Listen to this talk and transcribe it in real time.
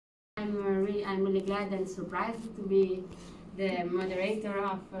I'm really glad and surprised to be the moderator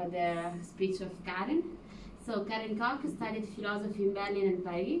of the speech of Karen. So Karen Koch studied philosophy in Berlin and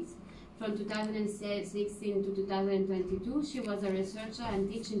Paris. From 2016 to 2022, she was a researcher and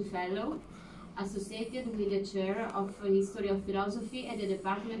teaching fellow associated with the chair of History of Philosophy at the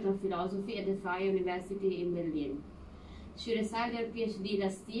Department of Philosophy at the Freie University in Berlin. She received her PhD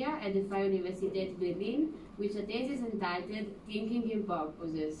last year at the Freie Universität Berlin with a thesis entitled Thinking in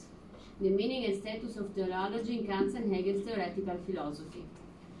Purposes, the meaning and status of teleology in Kant's and Hegel's theoretical philosophy.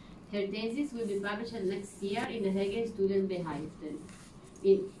 Her thesis will be published next year in the Hegel Studienbeiheften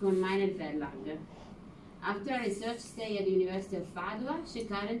con Meiner Verlag. After a research stay at the University of Padua, she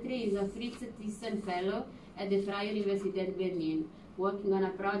currently is a Fritz Thyssen Fellow at the Freie Universität Berlin, working on a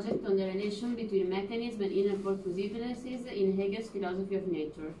project on the relation between mechanism and inner purposiveness in Hegel's philosophy of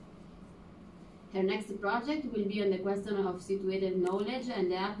nature. Her next project will be on the question of situated knowledge and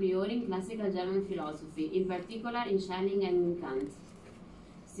the a priori in classical German philosophy, in particular in Schelling and in Kant.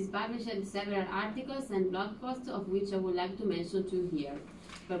 She's published several articles and blog posts, of which I would like to mention two here.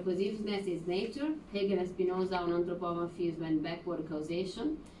 Purposiveness is Nature, Hegel and Spinoza on Anthropomorphism and Backward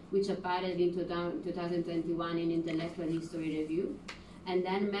Causation, which appeared in 2021 in Intellectual History Review, and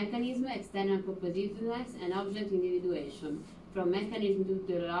then Mechanism, External Purposiveness and Object Individuation, from Mechanism to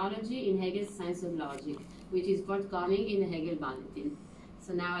Teleology in Hegel's Science of Logic, which is forthcoming in the Hegel Bulletin.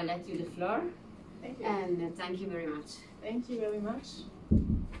 So now I let you the floor. Thank you. And thank you very much. Thank you very much.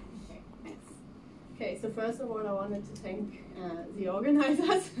 Okay, thanks. Okay, so first of all, I wanted to thank the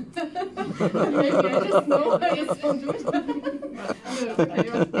organizers. Maybe I just know I just don't do it.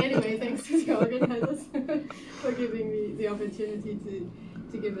 Anyway, thanks to the organizers for giving me the opportunity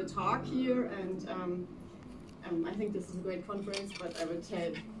to give a talk here. And I think this is a great conference, but I will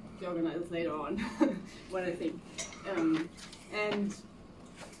tell the organizers later on what I think.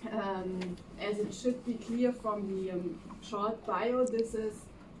 As it should be clear from the short bio, this is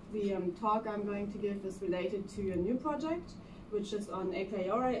the talk I'm going to give is related to a new project, which is on a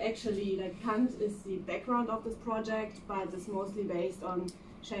priori. Actually, like Kant is the background of this project, but it's mostly based on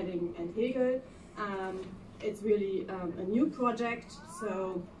Schelling and Hegel. It's really a new project,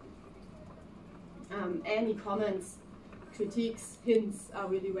 so any comments, critiques, hints are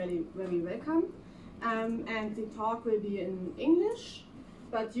really very welcome. And the talk will be in English,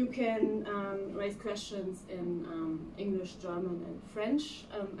 but you can raise questions in English, German, and French.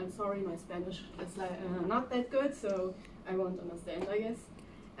 I'm sorry, my Spanish is not that good, so I won't understand, I guess.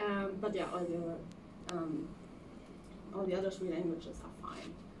 But yeah, all the other three languages are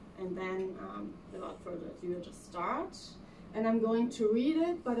fine. And then, without further ado, I'll just start. And I'm going to read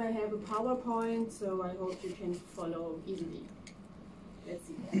it, but I have a PowerPoint, so I hope you can follow easily. Let's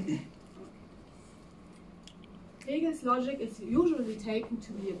see. Hegel's logic is usually taken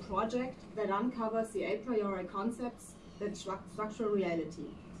to be a project that uncovers the a priori concepts that structure reality.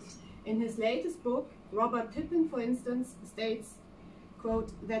 In his latest book, Robert Pippin, for instance, states,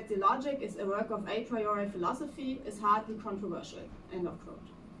 quote, that the logic is a work of a priori philosophy is hardly controversial, end of quote.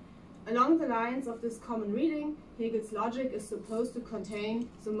 Along the lines of this common reading, Hegel's logic is supposed to contain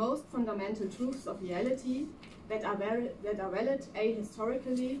the most fundamental truths of reality that are valid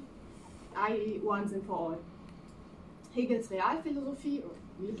ahistorically, i.e. once and for all. Hegel's Realphilosophie, or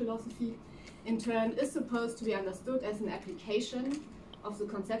real philosophy, in turn is supposed to be understood as an application of the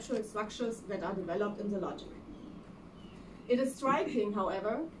conceptual structures that are developed in the logic. It is striking,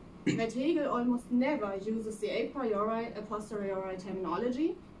 however, that Hegel almost never uses the a priori, a posteriori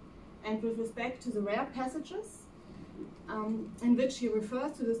terminology, and with respect to the rare passages in which he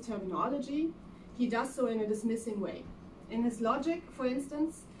refers to this terminology, he does so in a dismissing way. In his logic, for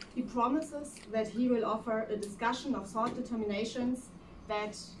instance, he promises that he will offer a discussion of thought determinations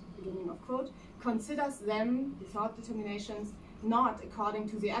that, beginning of quote, considers them, the thought determinations, not according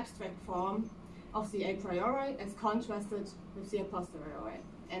to the abstract form of the a priori as contrasted with the a posteriori,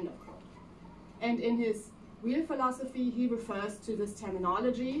 end of quote. And in his real philosophy, he refers to this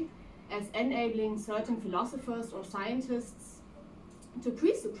terminology as enabling certain philosophers or scientists to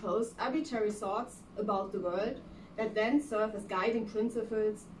presuppose arbitrary thoughts about the world that then serve as guiding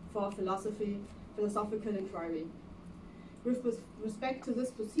principles for philosophical inquiry. With respect to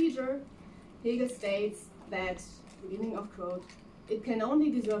this procedure, Hegel states that, beginning of quote, it can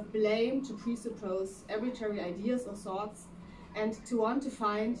only deserve blame to presuppose arbitrary ideas or thoughts and to want to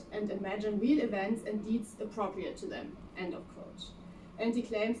find and imagine real events and deeds appropriate to them, end of quote. And he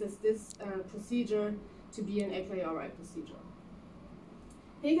claims this procedure to be an a priori procedure.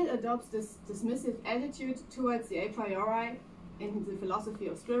 Hegel adopts this dismissive attitude towards the a priori in the philosophy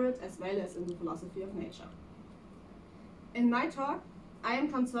of spirit as well as in the philosophy of nature. In my talk, I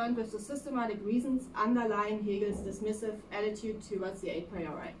am concerned with the systematic reasons underlying Hegel's dismissive attitude towards the a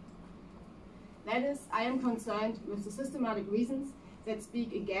priori. That is, I am concerned with the systematic reasons that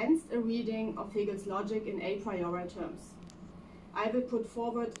speak against a reading of Hegel's logic in a priori terms. I will put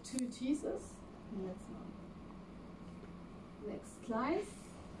forward two theses. Next slide.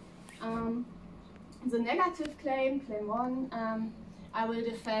 The negative claim, claim one, I will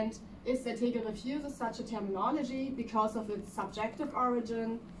defend is that Hegel refuses such a terminology because of its subjective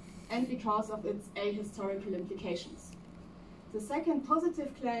origin and because of its ahistorical implications. The second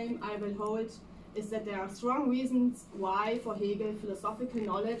positive claim I will hold is that there are strong reasons why for Hegel philosophical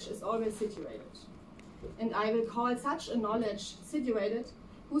knowledge is always situated. And I will call such a knowledge situated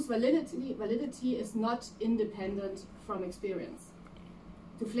whose validity is not independent from experience.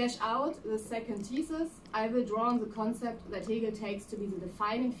 To flesh out the second thesis, I will draw on the concept that Hegel takes to be the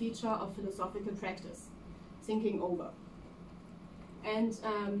defining feature of philosophical practice, thinking over. And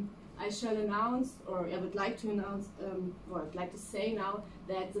I shall announce, or I would like to announce, or I'd like to say now,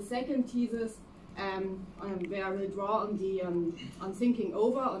 that the second thesis, where I will draw on the on thinking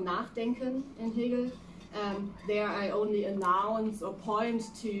over, on Nachdenken in Hegel, there I only announce or point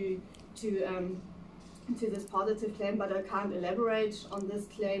to this positive claim, but I can't elaborate on this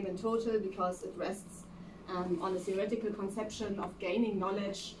claim in total because it rests on a theoretical conception of gaining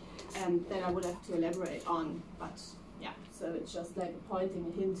knowledge that I would have to elaborate on. But yeah, so it's just like pointing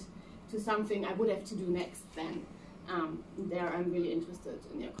a hint to something I would have to do next then. There I'm really interested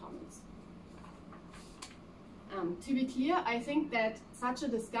in your comments. To be clear, I think that such a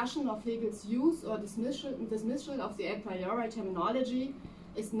discussion of Hegel's use or dismissal of the a priori terminology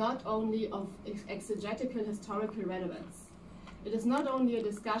is not only of exegetical historical relevance. It is not only a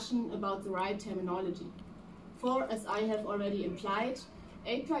discussion about the right terminology. For, as I have already implied,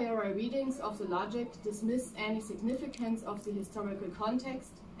 a priori readings of the logic dismiss any significance of the historical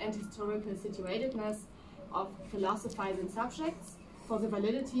context and historical situatedness of philosophizing subjects for the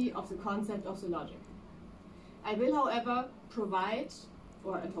validity of the concept of the logic. I will, however, provide,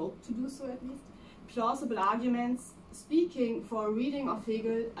 or I hope to do so at least, plausible arguments speaking for a reading of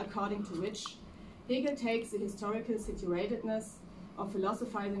Hegel according to which Hegel takes the historical situatedness of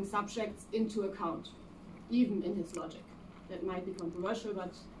philosophizing subjects into account, even in his logic. That might be controversial,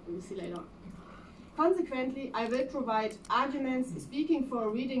 but we will see later on. Consequently, I will provide arguments speaking for a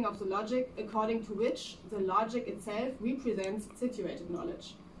reading of the logic according to which the logic itself represents situated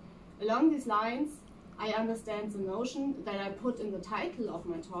knowledge. Along these lines, I understand the notion that I put in the title of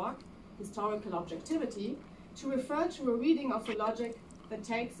my talk, Historical Objectivity, to refer to a reading of the logic that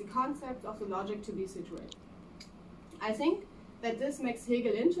takes the concept of the logic to be situated. I think that this makes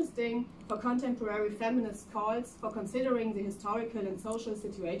Hegel interesting for contemporary feminist calls for considering the historical and social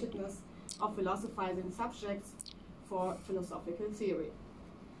situatedness of philosophizing subjects for philosophical theory.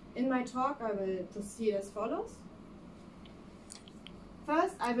 In my talk, I will proceed as follows.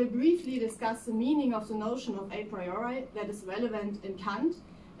 First, I will briefly discuss the meaning of the notion of a priori that is relevant in Kant,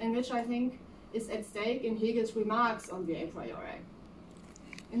 and which I think is at stake in Hegel's remarks on the a priori.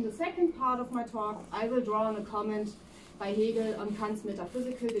 In the second part of my talk, I will draw on a comment by Hegel on Kant's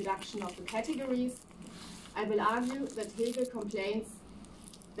metaphysical deduction of the categories. I will argue that Hegel complains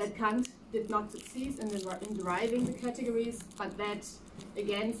that Kant did not succeed in deriving the categories, but that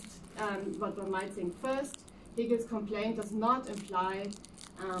against what one might think first, Hegel's complaint does not imply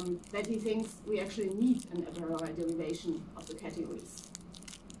that he thinks we actually need an a priori derivation of the categories.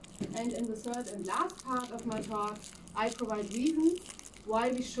 And in the third and last part of my talk, I provide reasons why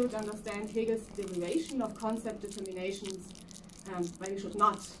we should understand Hegel's derivation of concept determinations, why we should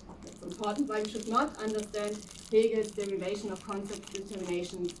not, that's important, why we should not understand Hegel's derivation of concept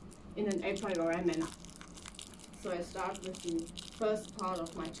determinations in an a priori manner. So I start with the first part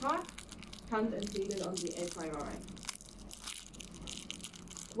of my talk, Kant and Hegel on the a priori.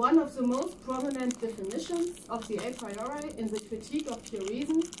 One of the most prominent definitions of the a priori in the critique of pure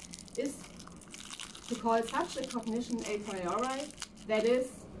reason is to call such a cognition a priori that is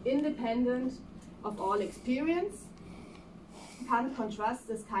independent of all experience. Kant contrasts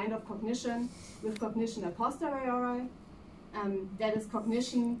this kind of cognition with cognition a posteriori, that is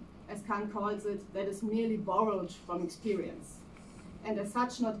cognition, as Kant calls it, that is merely borrowed from experience, and as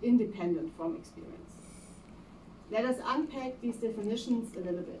such not independent from experience. Let us unpack these definitions a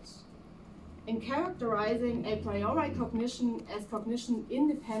little bit. In characterizing a priori cognition as cognition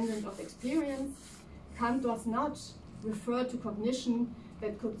independent of experience, Kant does not refer to cognition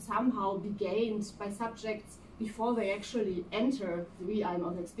that could somehow be gained by subjects before they actually enter the realm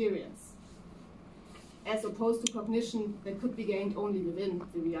of experience, as opposed to cognition that could be gained only within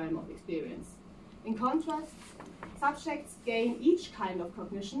the realm of experience. In contrast, subjects gain each kind of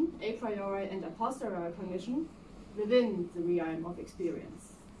cognition, a priori and a posteriori cognition, within the realm of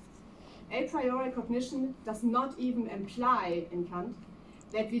experience. A priori cognition does not even imply, in Kant,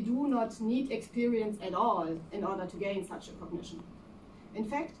 that we do not need experience at all in order to gain such a cognition. In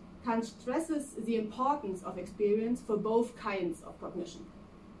fact, Kant stresses the importance of experience for both kinds of cognition.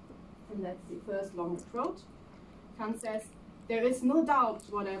 And that's the first long quote. Kant says, "There is no doubt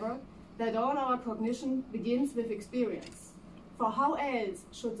whatever that all our cognition begins with experience. For how else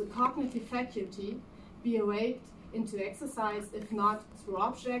should the cognitive faculty be awaked into exercise if not through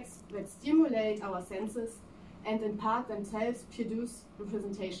objects that stimulate our senses and in part themselves produce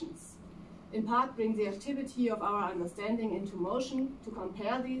representations, in part bring the activity of our understanding into motion to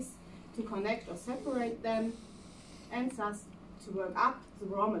compare these, to connect or separate them, and thus to work up the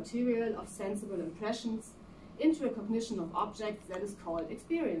raw material of sensible impressions into a cognition of objects that is called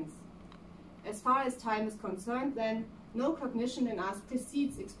experience. As far as time is concerned, then, no cognition in us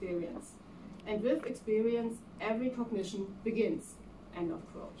precedes experience, and with experience, every cognition begins." End of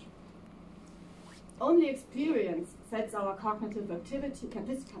quote. Only experience sets our cognitive activity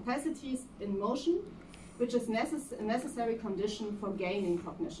capacities in motion, which is a necessary condition for gaining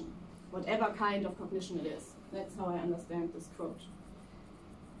cognition, whatever kind of cognition it is. That's how I understand this quote.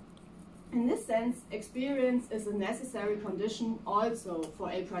 In this sense, experience is a necessary condition also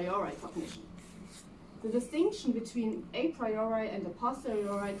for a priori cognition. The distinction between a priori and a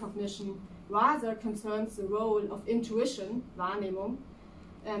posteriori cognition rather concerns the role of intuition, Wahrnehmung,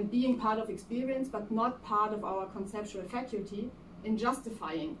 being part of experience but not part of our conceptual faculty in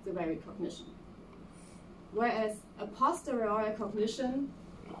justifying the very cognition. Whereas a posteriori cognition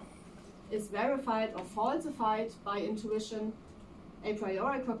is verified or falsified by intuition, a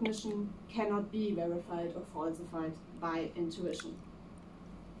priori cognition cannot be verified or falsified by intuition.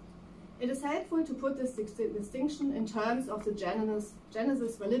 It is helpful to put this distinction in terms of the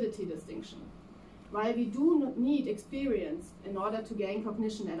Genesis validity distinction. While we do not need experience in order to gain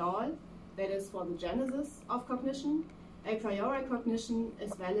cognition at all, that is for the genesis of cognition, a priori cognition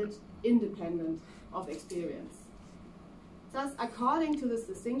is valid independent of experience. Thus, according to this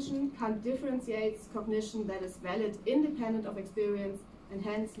distinction, Kant differentiates cognition that is valid independent of experience and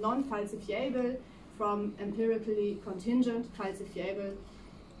hence non-falsifiable from empirically contingent falsifiable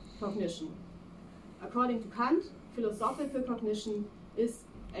cognition. According to Kant, philosophical cognition is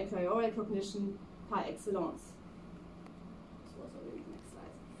a priori cognition par excellence. This was already the next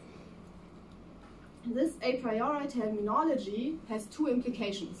slide. This a priori terminology has two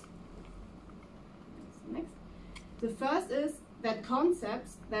implications. Next. The first is that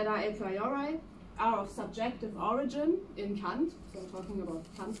concepts that are a priori are of subjective origin in Kant, so I'm talking about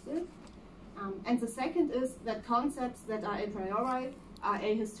Kant still. And the second is that concepts that are a priori are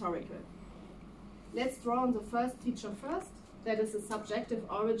ahistorical. Let's draw on the first feature first, that is the subjective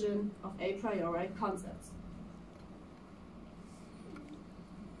origin of a priori concepts.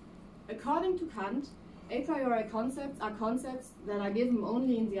 According to Kant, a priori concepts are concepts that are given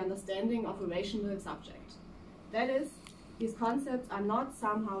only in the understanding of a rational subject. That is, these concepts are not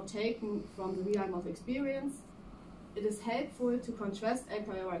somehow taken from the realm of experience. It is helpful to contrast a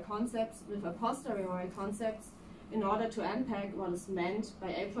priori concepts with a posteriori concepts in order to unpack what is meant by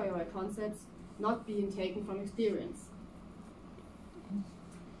a priori concepts not being taken from experience.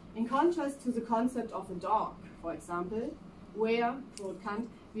 In contrast to the concept of a dog, for example, where, quote Kant,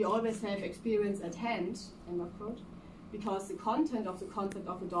 we always have experience at hand, end of quote, because the content of the concept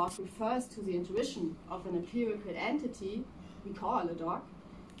of a dog refers to the intuition of an empirical entity we call a dog,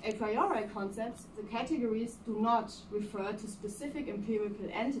 a priori concepts, the categories do not refer to specific empirical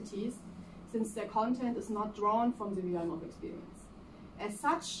entities since their content is not drawn from the realm of experience. As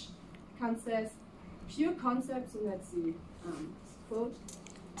such, Kant says, pure concepts, and that's the quote,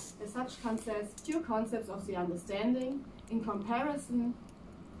 as such, Kant says, pure concepts of the understanding in comparison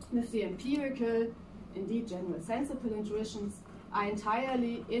with the empirical, indeed general sensible intuitions, are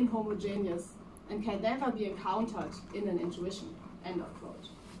entirely inhomogeneous and can never be encountered in an intuition, end of quote.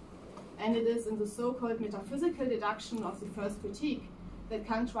 And it is in the so-called metaphysical deduction of the first critique that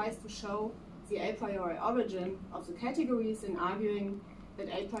Kant tries to show the a priori origin of the categories in arguing that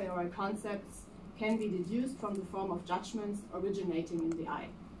a priori concepts can be deduced from the form of judgments originating in the I.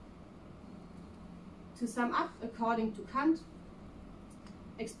 To sum up, according to Kant,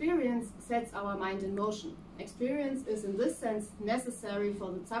 experience sets our mind in motion. Experience is in this sense necessary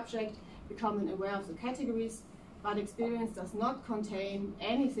for the subject becoming aware of the categories, but experience does not contain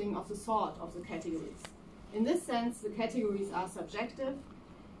anything of the sort of the categories. In this sense, the categories are subjective.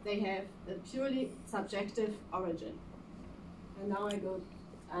 They have a purely subjective origin. And now I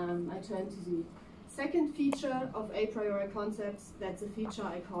turn to the Second feature of a priori concepts, that's a feature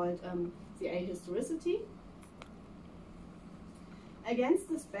I called the ahistoricity. Against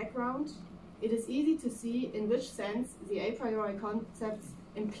this background, it is easy to see in which sense the a priori concepts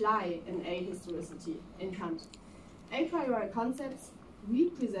imply an ahistoricity in Kant. A priori concepts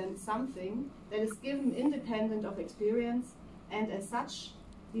represent something that is given independent of experience, and as such,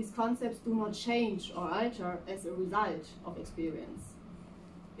 these concepts do not change or alter as a result of experience.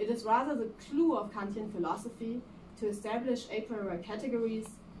 It is rather the clue of Kantian philosophy to establish a priori categories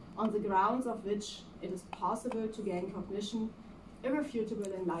on the grounds of which it is possible to gain cognition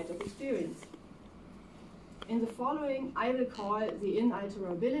irrefutable in light of experience. In the following, I will call the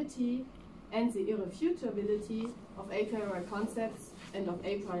inalterability and the irrefutability of a priori concepts and of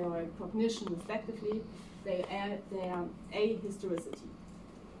a priori cognition, respectively, their ahistoricity.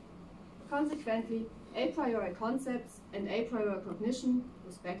 Consequently, a priori concepts and a priori cognition,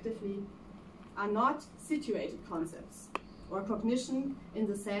 respectively, are not situated concepts, or cognition in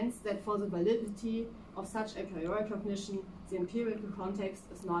the sense that for the validity of such a priori cognition, the empirical context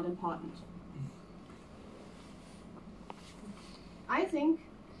is not important. I think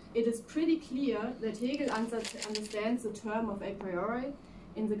it is pretty clear that Hegel understands the term of a priori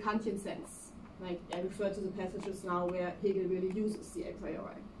in the Kantian sense. Like I refer to the passages now where Hegel really uses the a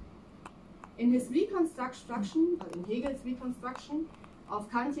priori. In his reconstruction, or in Hegel's reconstruction of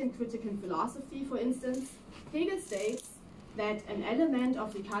Kantian critical philosophy, for instance, Hegel states that an element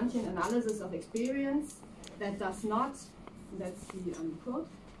of the Kantian analysis of experience that does not, that's the quote,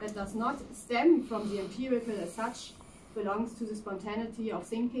 that does not stem from the empirical as such, belongs to the spontaneity of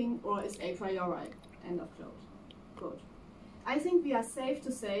thinking or is a priori, end of quote. I think we are safe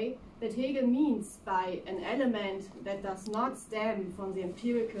to say that Hegel means by an element that does not stem from the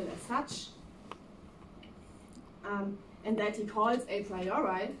empirical as such, and that he calls a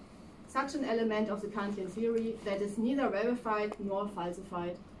priori, such an element of the Kantian theory that is neither verified nor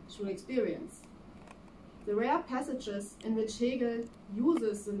falsified through experience. The rare passages in which Hegel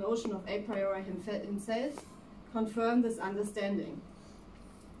uses the notion of a priori himself confirm this understanding.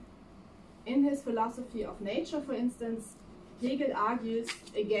 In his philosophy of nature, for instance, Hegel argues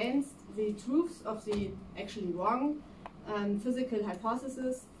against the truths of the actually wrong physical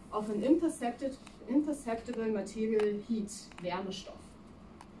hypothesis of an imperceptible material heat, Wärmestoff.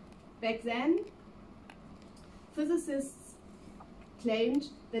 Back then, physicists claimed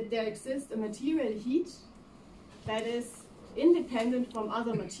that there exists a material heat that is independent from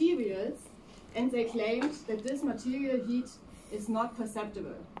other materials, and they claimed that this material heat is not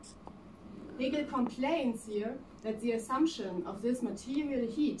perceptible. Hegel complains here that the assumption of this material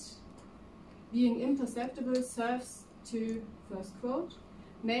heat being imperceptible serves to, first quote,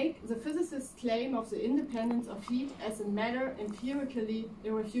 make the physicist's claim of the independence of heat as a matter empirically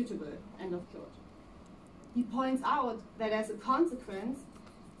irrefutable, end of quote. He points out that as a consequence,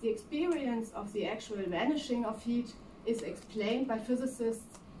 the experience of the actual vanishing of heat is explained by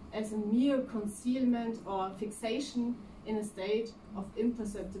physicists as a mere concealment or fixation in a state of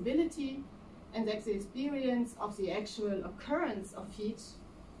imperceptibility, and that the experience of the actual occurrence of heat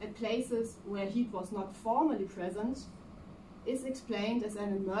at places where heat was not formally present is explained as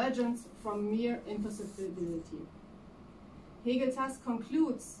an emergence from mere imperceptibility. Hegel thus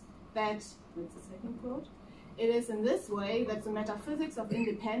concludes that, that's the second quote, it is in this way that the metaphysics of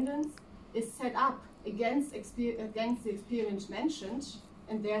independence is set up against the experience mentioned,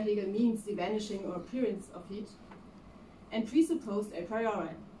 and there Hegel means the vanishing or appearance of heat, and presupposed a priori.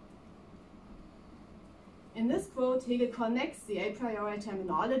 In this quote, Hegel connects the a priori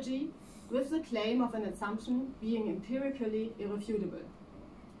terminology with the claim of an assumption being empirically irrefutable.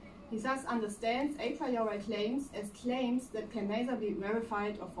 He thus understands a priori claims as claims that can neither be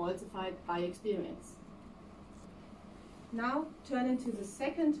verified or falsified by experience. Now, turning to the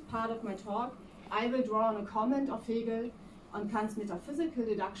second part of my talk, I will draw on a comment of Hegel on Kant's metaphysical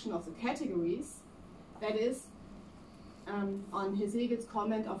deduction of the categories, that is, on Hegel's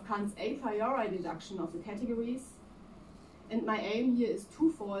comment of Kant's a priori deduction of the categories. And my aim here is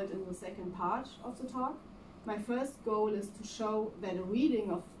twofold in the second part of the talk. My first goal is to show that a reading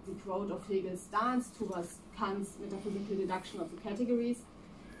of the quote of Hegel's stance towards Kant's metaphysical deduction of the categories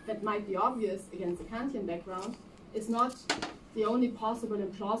that might be obvious against the Kantian background is not the only possible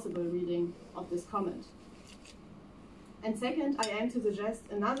and plausible reading of this comment. And second, I aim to suggest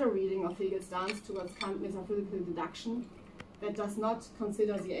another reading of Hegel's stance towards Kant's metaphysical deduction that does not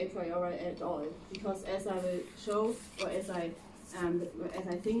consider the a priori at all, because as I will show, or as I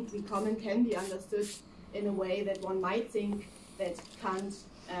think the comment can be understood in a way that one might think that Kant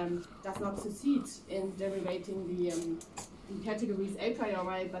does not succeed in derivating the categories a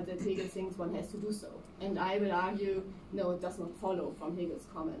priori, but that Hegel thinks one has to do so. And I will argue, no, it does not follow from Hegel's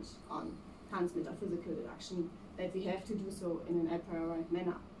comment on Kant's metaphysical deduction that we have to do so in an a priori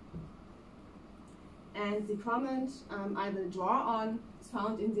manner. And the comment I will draw on is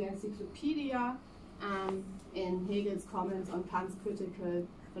found in the encyclopedia in Hegel's comments on Kant's critical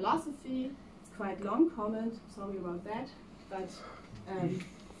philosophy. It's quite a long comment, sorry about that, but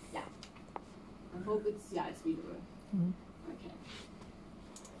yeah, I hope it's readable. Okay.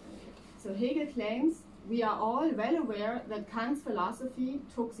 So Hegel claims we are all well aware that Kant's philosophy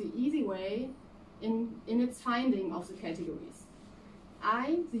took the easy way in its finding of the categories.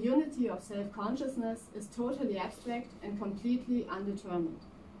 I, the unity of self-consciousness, is totally abstract and completely undetermined.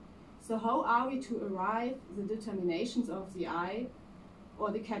 So how are we to arrive at the determinations of the I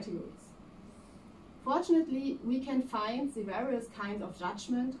or the categories? Fortunately, we can find the various kinds of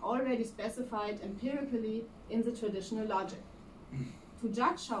judgment already specified empirically in the traditional logic. To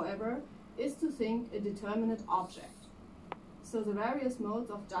judge, however, is to think a determinate object. So the various modes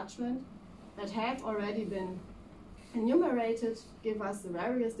of judgment that have already been enumerated give us the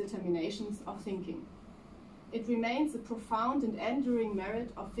various determinations of thinking. It remains a profound and enduring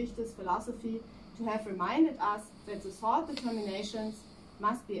merit of Fichte's philosophy to have reminded us that the thought determinations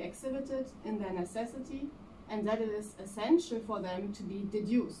must be exhibited in their necessity and that it is essential for them to be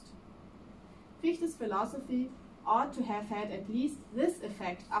deduced. Fichte's philosophy ought to have had at least this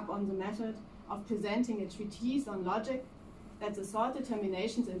effect upon the method of presenting a treatise on logic, that the thought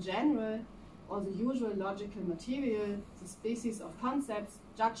determinations in general, or the usual logical material, the species of concepts,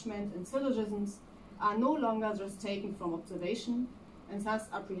 judgment, and syllogisms, are no longer just taken from observation and thus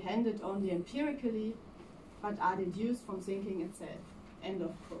apprehended only empirically, but are deduced from thinking itself. End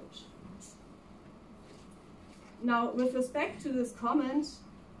of quote. Now, with respect to this comment,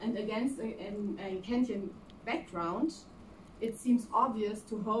 and against a Kantian background, it seems obvious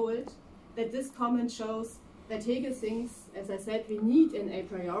to hold that this comment shows that Hegel thinks, as I said, we need an a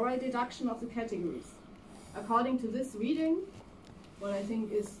priori deduction of the categories. According to this reading, what I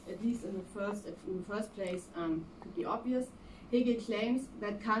think is, at least in the first place, could be obvious, Hegel claims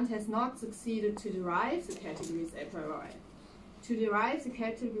that Kant has not succeeded to derive the categories a priori. To derive the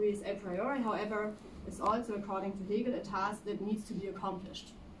categories a priori, however, is also, according to Hegel, a task that needs to be accomplished.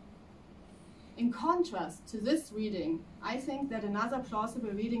 In contrast to this reading, I think that another plausible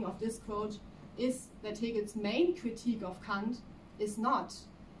reading of this quote is that Hegel's main critique of Kant is not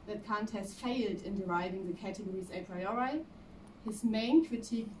that Kant has failed in deriving the categories a priori. His main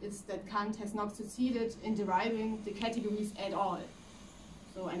critique is that Kant has not succeeded in deriving the categories at all.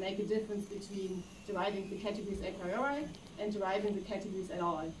 So I make a difference between deriving the categories a priori and deriving the categories at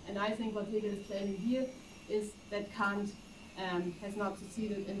all. And I think what Hegel is claiming here is that Kant has not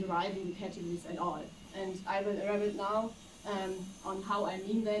succeeded in deriving the categories at all. And I will elaborate now on how I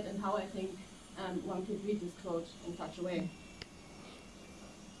mean that and how I think one could read this quote in such a way.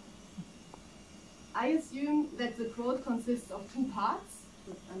 I assume that the quote consists of two parts,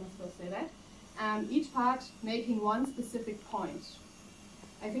 I must first say that, each part making one specific point.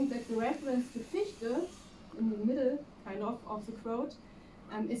 I think that the reference to Fichte in the middle kind of the quote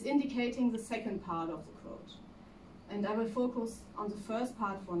is indicating the second part of the quote. And I will focus on the first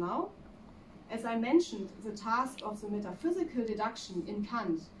part for now. As I mentioned, the task of the metaphysical deduction in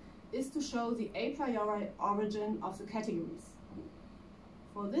Kant is to show the a priori origin of the categories.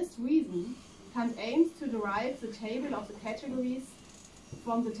 For this reason, Kant aims to derive the table of the categories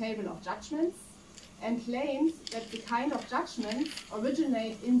from the table of judgments and claims that the kind of judgments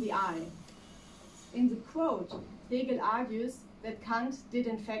originate in the I. In the quote, Hegel argues that Kant did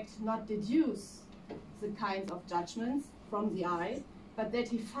in fact not deduce the kinds of judgments from the I, but that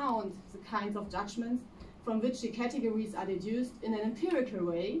he found the kinds of judgments from which the categories are deduced in an empirical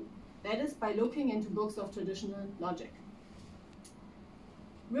way, that is, by looking into books of traditional logic.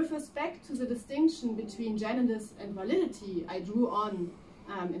 With respect to the distinction between genuineness and validity I drew on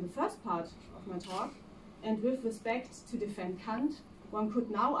in the first part of my talk, and with respect to defend Kant, one could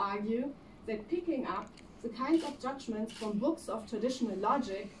now argue that picking up the kinds of judgments from books of traditional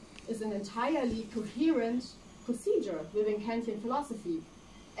logic is an entirely coherent procedure within Kantian philosophy,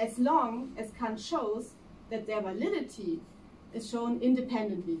 as long as Kant shows that their validity is shown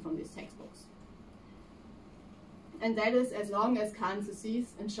independently from these textbooks. And that is as long as Kant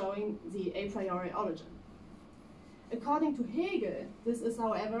succeeds in showing the a priori origin. According to Hegel, this is,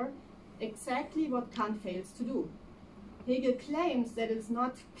 however, exactly what Kant fails to do. Hegel claims that it is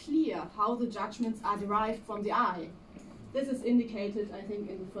not clear how the judgments are derived from the I. This is indicated, I think,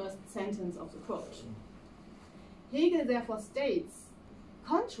 in the first sentence of the quote. Hegel therefore states,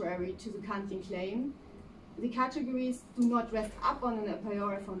 contrary to the Kantian claim, the categories do not rest up on an a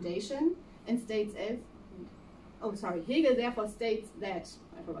priori foundation and states as, Hegel therefore states that,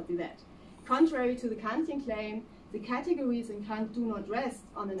 I forgot the that. Contrary to the Kantian claim, the categories in Kant do not rest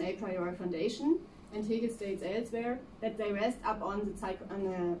on an a priori foundation, and Hegel states elsewhere that they rest up on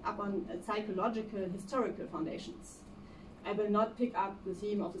psychological historical foundations. I will not pick up the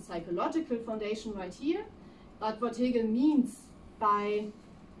theme of the psychological foundation right here, but what Hegel means by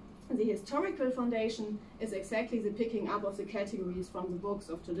the historical foundation is exactly the picking up of the categories from the books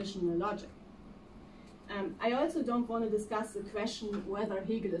of traditional logic. I also don't want to discuss the question whether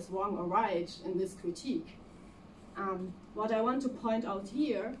Hegel is wrong or right in this critique. What I want to point out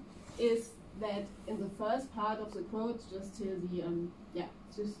here is that in the first part of the quote, just to the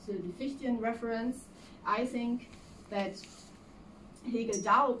Fichtean reference, I think that Hegel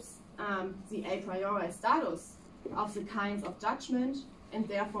doubts the a priori status of the kinds of judgment and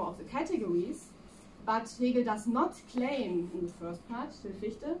therefore of the categories, but Hegel does not claim in the first part, to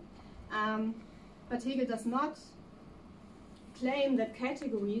Fichte, but Hegel does not claim that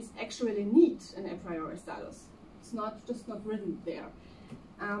categories actually need an a priori status. It's just not written there.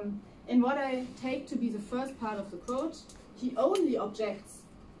 In what I take to be the first part of the quote, he only objects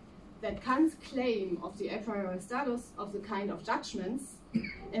that Kant's claim of the a priori status of the kind of judgments,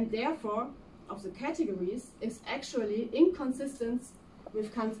 and therefore of the categories, is actually inconsistent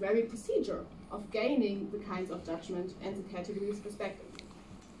with Kant's very procedure of gaining the kinds of judgment and the categories respectively.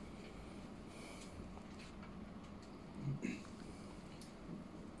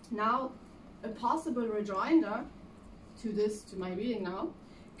 Now, a possible rejoinder to my reading now,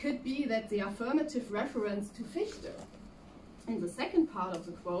 could be that the affirmative reference to Fichte in the second part of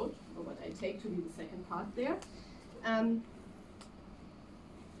the quote, or what I take to be the second part there,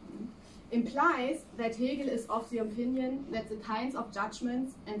 implies that Hegel is of the opinion that the kinds of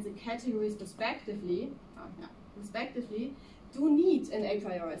judgments and the categories respectively do need an a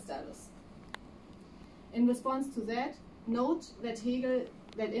priori status. In response to that, note that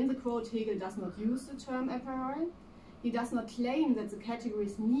in the quote Hegel does not use the term a priori. He does not claim that the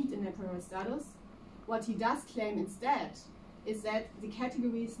categories need an a priori status. What he does claim instead is that the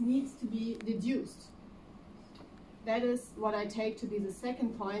categories need to be deduced. That is what I take to be the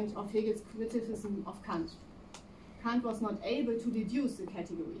second point of Hegel's criticism of Kant. Kant was not able to deduce the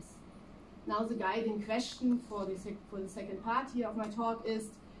categories. Now the guiding question for the second part here of my talk is,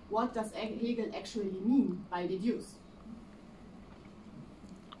 what does Hegel actually mean by deduce?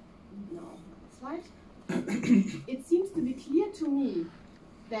 No, slide. It seems to be clear to me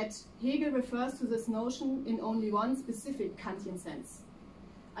that Hegel refers to this notion in only one specific Kantian sense.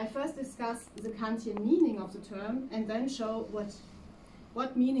 I first discuss the Kantian meaning of the term and then show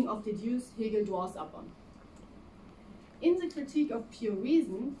what meaning of deduce Hegel draws upon. In the Critique of Pure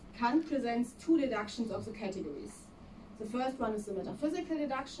Reason, Kant presents two deductions of the categories. The first one is the metaphysical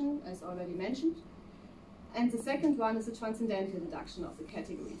deduction, as already mentioned, and the second one is the transcendental deduction of the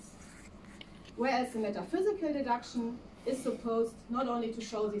categories. Whereas the metaphysical deduction is supposed not only to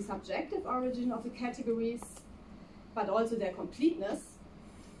show the subjective origin of the categories, but also their completeness,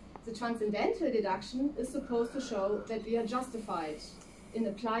 the transcendental deduction is supposed to show that we are justified in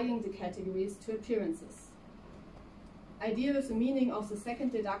applying the categories to appearances. I deal with the meaning of the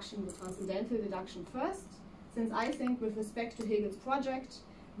second deduction, the transcendental deduction, first, since I think with respect to Hegel's project,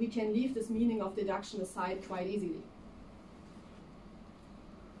 we can leave this meaning of deduction aside quite easily.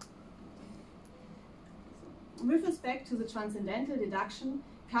 With respect to the transcendental deduction,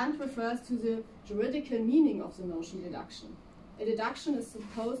 Kant refers to the juridical meaning of the notion deduction. A deduction is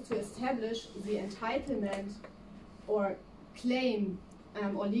supposed to establish the entitlement or claim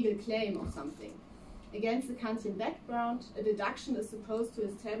or legal claim of something. Against the Kantian background, a deduction is supposed to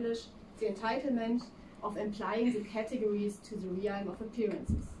establish the entitlement of implying the categories to the realm of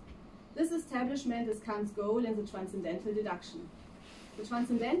appearances. This establishment is Kant's goal in the transcendental deduction. The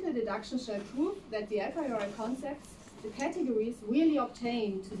transcendental deduction shall prove that the a priori concepts, the categories, really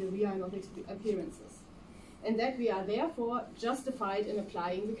obtain to the realm of appearances, and that we are therefore justified in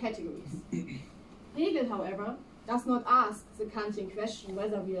applying the categories. Hegel, however, does not ask the Kantian question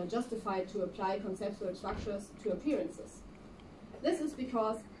whether we are justified to apply conceptual structures to appearances. This is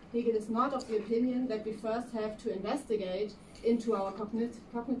because Hegel is not of the opinion that we first have to investigate into our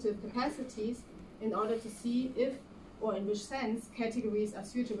cognitive capacities in order to see if or in which sense categories are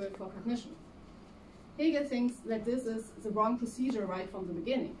suitable for cognition. Hegel thinks that this is the wrong procedure right from the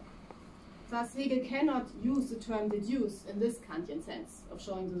beginning. Thus, Hegel cannot use the term deduce in this Kantian sense of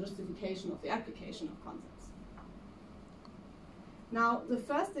showing the justification of the application of concepts. Now, the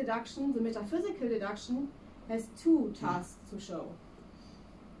first deduction, the metaphysical deduction, has two tasks to show.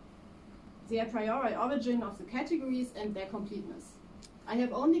 the a priori origin of the categories and their completeness. I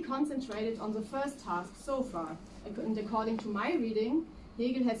have only concentrated on the first task so far, and according to my reading,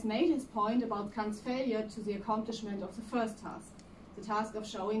 Hegel has made his point about Kant's failure to the accomplishment of the first task, the task of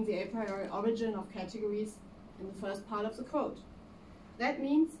showing the a priori origin of categories in the first part of the quote. That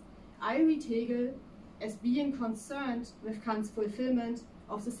means I read Hegel as being concerned with Kant's fulfillment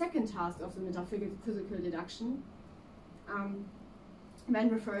of the second task of the metaphysical deduction when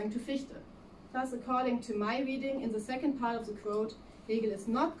referring to Fichte. Thus, according to my reading, in the second part of the quote, Hegel is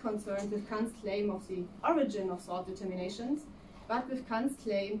not concerned with Kant's claim of the origin of thought determinations, but with Kant's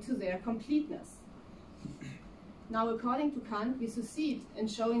claim to their completeness. Now, according to Kant, we succeed in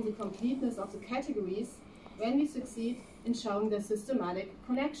showing the completeness of the categories when we succeed in showing their systematic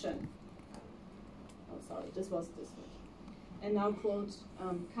connection. Oh, sorry, this was this one. And now quote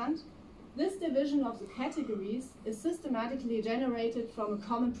Kant. This division of the categories is systematically generated from a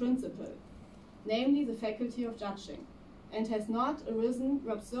common principle, namely the faculty of judging, and has not arisen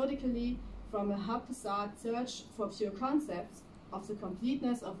rhapsodically from a haphazard search for pure concepts, of the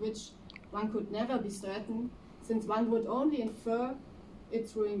completeness of which one could never be certain, since one would only infer it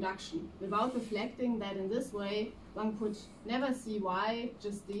through induction, without reflecting that in this way one could never see why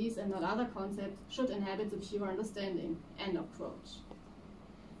just these and not other concepts should inhabit the pure understanding. End of quote.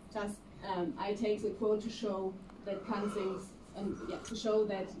 Thus, I take the quote to show that Kant thinks, to show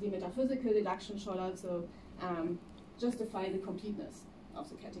that the metaphysical deduction should also justify the completeness of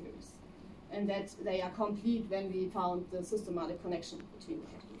the categories, and that they are complete when we found the systematic connection between the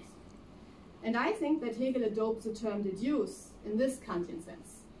categories. And I think that Hegel adopts the term deduce in this Kantian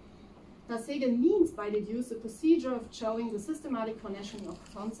sense. Thus, Hegel means by deduce the procedure of showing the systematic connection of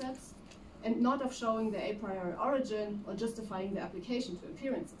concepts and not of showing their a priori origin or justifying their application to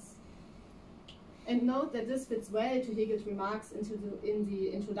appearances. And note that this fits well to Hegel's remarks in the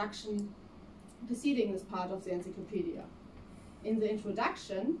introduction preceding this part of the encyclopedia. In the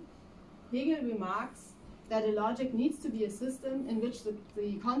introduction, Hegel remarks that a logic needs to be a system in which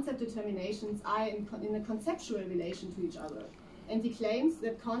the concept determinations are in a conceptual relation to each other, and he claims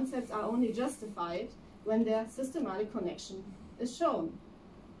that concepts are only justified when their systematic connection is shown.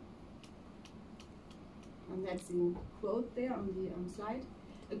 And that's the quote there on the slide.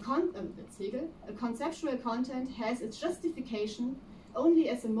 That's Hegel. A conceptual content has its justification only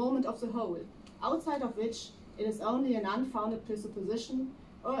as a moment of the whole, outside of which it is only an unfounded presupposition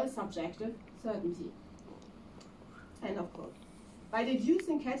or a subjective certainty. End of quote. By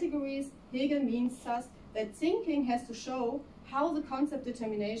deducing categories, Hegel means thus that thinking has to show how the concept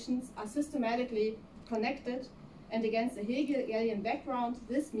determinations are systematically connected, and against a Hegelian background,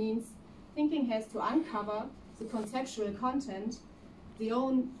 this means thinking has to uncover the conceptual content, the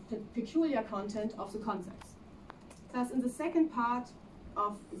own peculiar content of the concepts. Thus, in the second part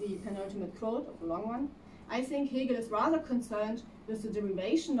of the penultimate quote, of the long one, I think Hegel is rather concerned with the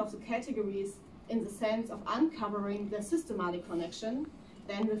derivation of the categories in the sense of uncovering their systematic connection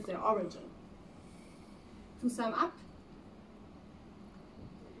than with their origin. To sum up,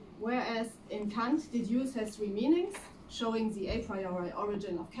 whereas in Kant, deduce has three meanings, showing the a priori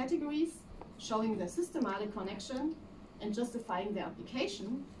origin of categories, showing their systematic connection, and justifying their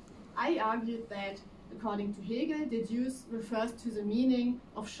application, I argued that, according to Hegel, deduce refers to the meaning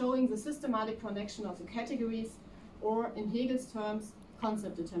of showing the systematic connection of the categories, or in Hegel's terms,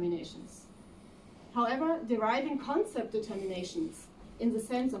 concept determinations. However, deriving concept determinations in the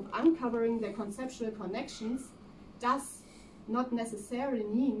sense of uncovering their conceptual connections does not necessarily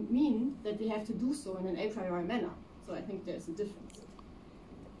mean that we have to do so in an a priori manner. So I think there's a difference.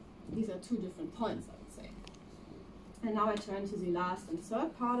 These are two different points, I would say. And now I turn to the last and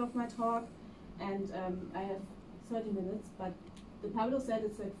third part of my talk, and I have 30 minutes, but the Pablo said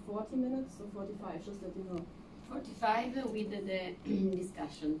it's like 40 minutes or 45, just that you know. 45 with the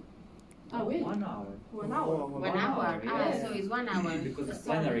discussion. Oh, really? 1 hour. 1 hour. 1 hour. Yeah. So it's 1 hour. Because it's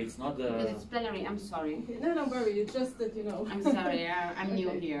plenary, it's not the... Because it's plenary, I'm sorry. Okay. No, don't worry, it's just that you know. I'm sorry, I'm new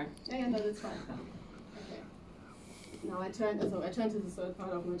here. Yeah, no, that's fine. Okay. Now I turn to the third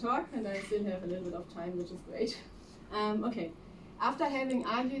part of my talk, and I still have a little bit of time, which is great. Okay. After having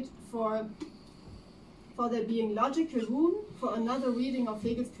argued for there being logical room for another reading of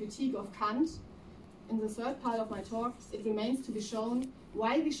Hegel's critique of Kant, in the third part of my talk, it remains to be shown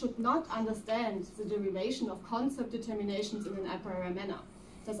why we should not understand the derivation of concept determinations in an a priori manner.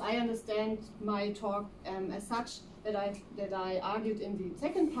 Thus, I understand my talk as such that I argued in the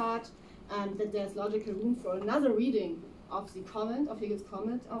second part that there's logical room for another reading of the comment, of Hegel's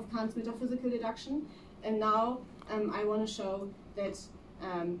comment of Kant's metaphysical deduction, and now I want to show that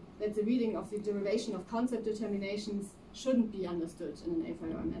the reading of the derivation of concept determinations shouldn't be understood in an a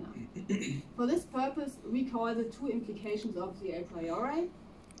priori manner. For this purpose, we call the two implications of the a priori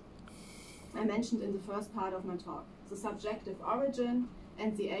I mentioned in the first part of my talk, the subjective origin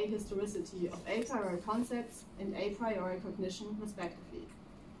and the ahistoricity of a priori concepts and a priori cognition, respectively.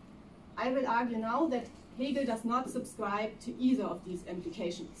 I will argue now that Hegel does not subscribe to either of these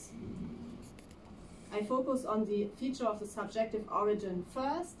implications. I focus on the feature of the subjective origin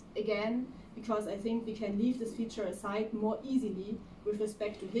first, again, because I think we can leave this feature aside more easily with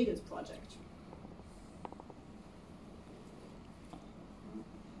respect to Hegel's project.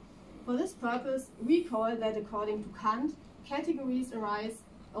 For this purpose, we call that, according to Kant, categories arise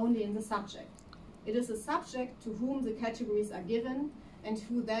only in the subject. It is the subject to whom the categories are given and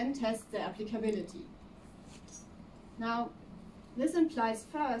who then tests their applicability. Now, this implies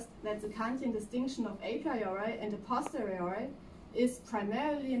first that the Kantian distinction of a priori and a posteriori is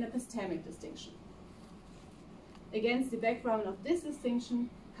primarily an epistemic distinction. Against the background of this distinction,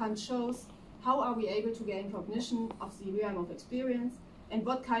 Kant shows how are we able to gain cognition of the realm of experience and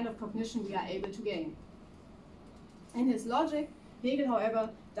what kind of cognition we are able to gain. In his logic, Hegel, however,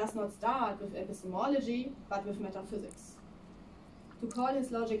 does not start with epistemology, but with metaphysics. To call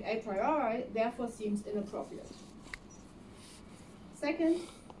his logic a priori, therefore, seems inappropriate. Second,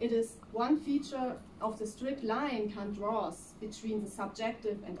 it is one feature of the strict line Kant draws between the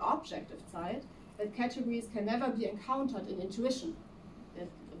subjective and objective side that categories can never be encountered in intuition. That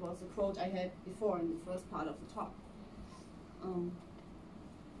was a quote I had before in the first part of the talk.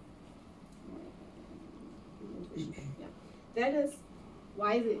 Yeah. That is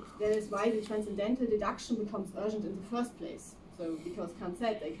why the transcendental deduction becomes urgent in the first place. So, because Kant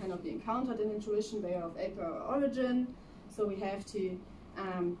said they cannot be encountered in intuition, they are of a priori origin, so we have to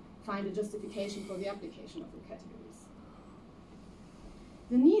find a justification for the application of the categories.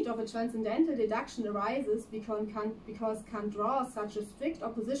 The need of a transcendental deduction arises because Kant draws such a strict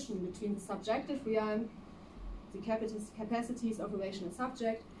opposition between the subjective realm, the capacities of a rational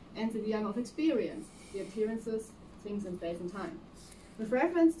subject, and the realm of experience, the appearances, things in space and time. With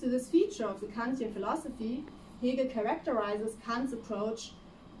reference to this feature of the Kantian philosophy, Hegel characterizes Kant's approach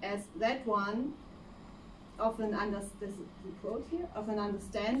as that one of an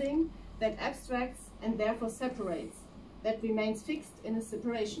understanding that abstracts and therefore separates, that remains fixed in its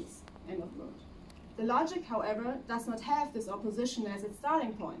separations. End of quote. The logic, however, does not have this opposition as its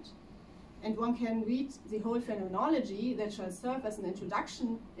starting point, and one can read the whole phenomenology that shall serve as an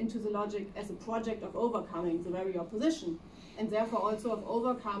introduction into the logic as a project of overcoming the very opposition, and therefore also of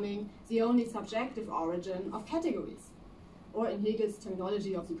overcoming the only subjective origin of categories, or in Hegel's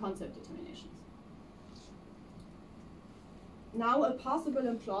terminology of the concept determinations. Now, a possible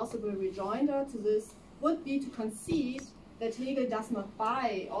and plausible rejoinder to this would be to concede that Hegel does not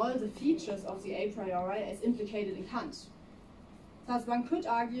buy all the features of the a priori as implicated in Kant. Thus, one could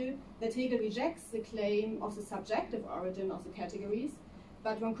argue that Hegel rejects the claim of the subjective origin of the categories,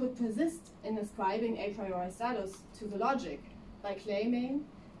 but one could persist in ascribing a priori status to the logic by claiming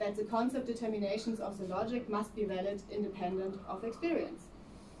that the concept determinations of the logic must be valid independent of experience.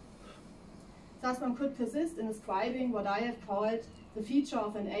 Thus, one could persist in ascribing what I have called the feature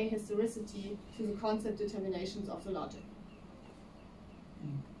of an ahistoricity to the concept determinations of the logic.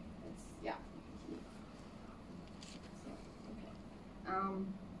 Yeah.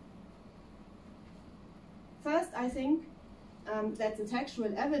 First, I think that the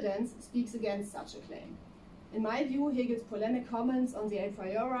textual evidence speaks against such a claim. In my view, Hegel's polemic comments on the a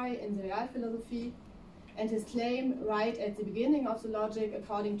priori in the real philosophy and his claim right at the beginning of the logic,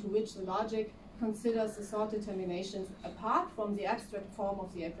 according to which the logic considers the thought determinations apart from the abstract form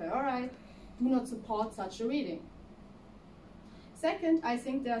of the a priori, do not support such a reading. Second, I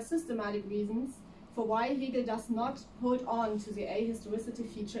think there are systematic reasons for why Hegel does not hold on to the ahistoricity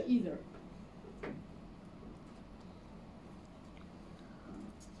feature either.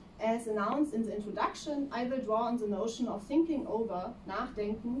 As announced in the introduction, I will draw on the notion of thinking over,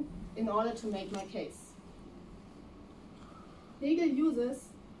 nachdenken, in order to make my case. Hegel uses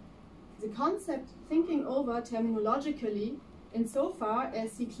the concept thinking over terminologically insofar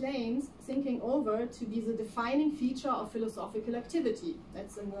as he claims thinking over to be the defining feature of philosophical activity.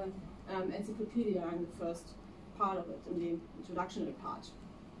 That's in the encyclopedia in the first part of it, in the introductory part.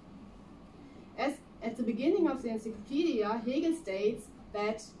 As at the beginning of the encyclopedia, Hegel states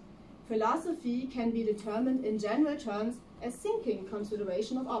that philosophy can be determined in general terms as thinking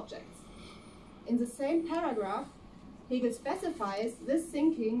consideration of objects. In the same paragraph, Hegel specifies this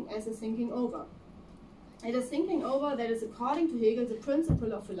thinking as a thinking over. It is thinking over that is, according to Hegel, the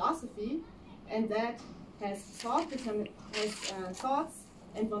principle of philosophy, and that has thoughts,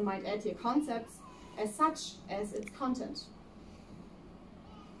 and one might add here concepts, as such as its content.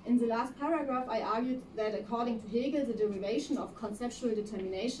 In the last paragraph, I argued that according to Hegel, the derivation of conceptual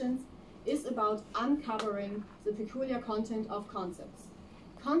determinations is about uncovering the peculiar content of concepts.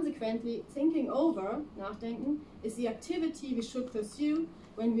 Consequently, thinking over, nachdenken, is the activity we should pursue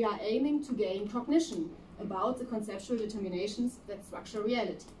when we are aiming to gain cognition about the conceptual determinations that structure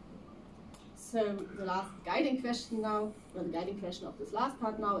reality. So the last guiding question now, or the guiding question of this last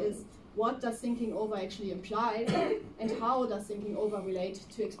part now is, what does thinking over actually imply, and how does thinking over relate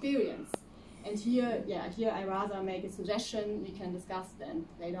to experience? And here I rather make a suggestion we can discuss then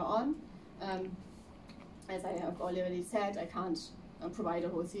later on. As I have already said, I can't provide a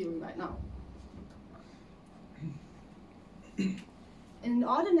whole theory right now. In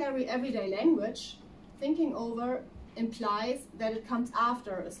ordinary everyday language, thinking over implies that it comes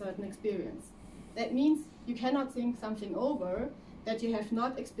after a certain experience. That means you cannot think something over that you have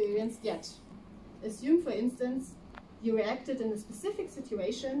not experienced yet. Assume, for instance, you reacted in a specific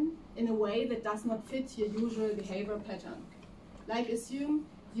situation in a way that does not fit your usual behavior pattern. Like assume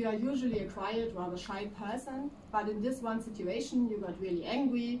you are usually a quiet, rather shy person, but in this one situation you got really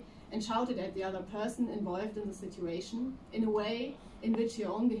angry and shouted at the other person involved in the situation in a way in which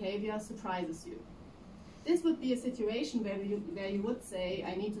your own behavior surprises you. This would be a situation where you would say,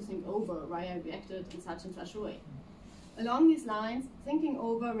 I need to think over why I reacted in such and such a way. Along these lines, thinking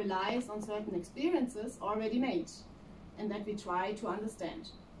over relies on certain experiences already made, and that we try to understand.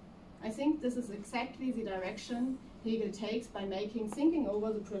 I think this is exactly the direction Hegel takes by making thinking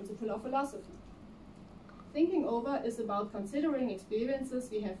over the principle of philosophy. Thinking over is about considering experiences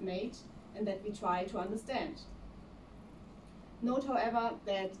we have made and that we try to understand. Note, however,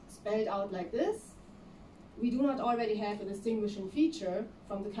 that spelled out like this, we do not already have a distinguishing feature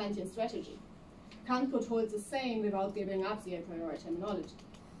from the Kantian strategy. Kant could hold the same without giving up the a priori terminology.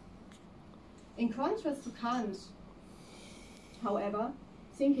 In contrast to Kant, however,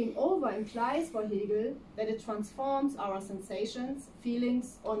 thinking over implies for Hegel that it transforms our sensations,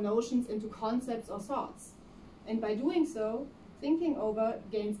 feelings, or notions into concepts or thoughts. And by doing so, thinking over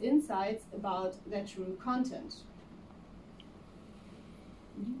gains insights about their true content.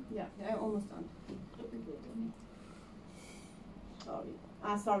 Yeah, almost done.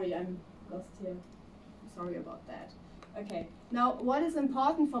 Sorry, I'm lost here. Sorry about that. Okay, now what is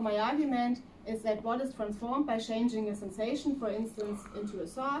important for my argument is that what is transformed by changing a sensation, for instance, into a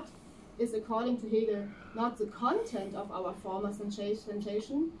thought, is, according to Hegel, not the content of our former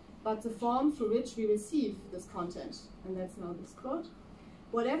sensation, but the form through which we receive this content. And that's now this quote.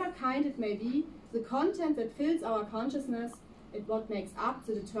 Whatever kind it may be, the content that fills our consciousness is what makes up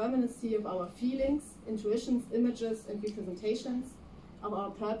the determinacy of our feelings, intuitions, images, and representations, of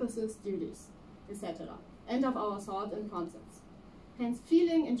our purposes, duties, etc., and of our thought and concepts. Hence,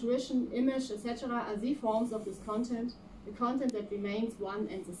 feeling, intuition, image, etc. are the forms of this content, the content that remains one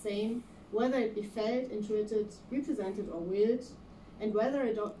and the same, whether it be felt, intuited, represented, or willed, and whether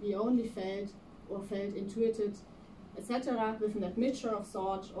it be only felt or felt, intuited, etc., with an admixture of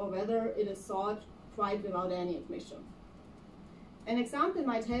thought, or whether it is thought quite without any admixture. An example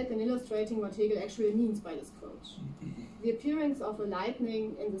might help in illustrating what Hegel actually means by this quote. The appearance of a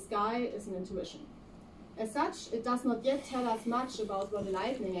lightning in the sky is an intuition. As such, it does not yet tell us much about what a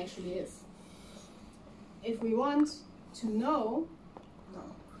lightning actually is. If we want to know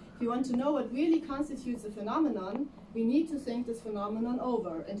what really constitutes a phenomenon, we need to think this phenomenon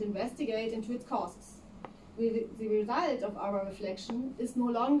over and investigate into its causes. The result of our reflection is no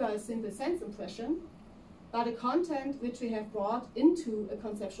longer a simple sense impression, but a content which we have brought into a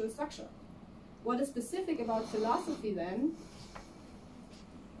conceptual structure. What is specific about philosophy, then,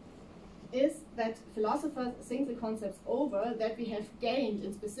 is that philosophers think the concepts over that we have gained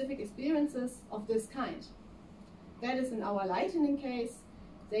in specific experiences of this kind. That is, in our lightning case,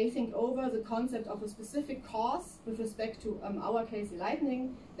 they think over the concept of a specific cause with respect to our case, the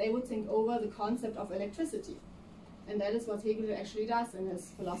lightning. They would think over the concept of electricity. And that is what Hegel actually does in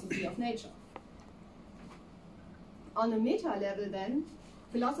his philosophy of nature. On a meta level, then,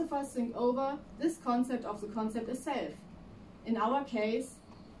 philosophers think over this concept of the concept itself. In our case,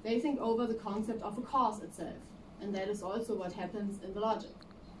 they think over the concept of a cause itself. And that is also what happens in the logic.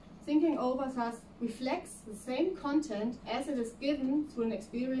 Thinking over thus reflects the same content as it is given through an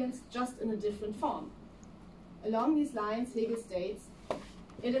experience, just in a different form. Along these lines, Hegel states,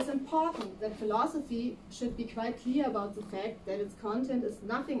 it is important that philosophy should be quite clear about the fact that its content is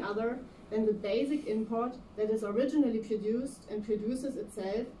nothing other than the basic import that is originally produced and produces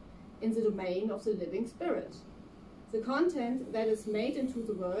itself in the domain of the living spirit. The content that is made into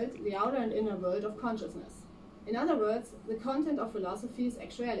the world, the outer and inner world of consciousness. In other words, the content of philosophy is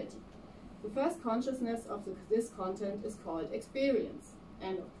actuality. The first consciousness of this content is called experience.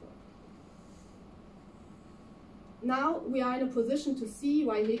 End of quote. Now we are in a position to see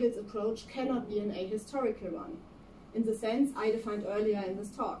why Hegel's approach cannot be an ahistorical one, in the sense I defined earlier in this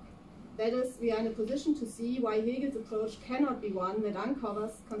talk. That is, we are in a position to see why Hegel's approach cannot be one that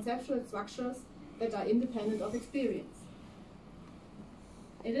uncovers conceptual structures that are independent of experience.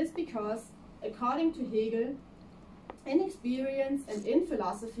 It is because, according to Hegel, in experience and in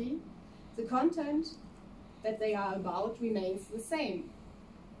philosophy, the content that they are about remains the same.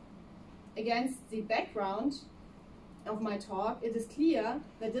 Against the background of my talk, it is clear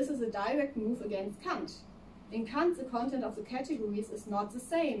that this is a direct move against Kant. In Kant, the content of the categories is not the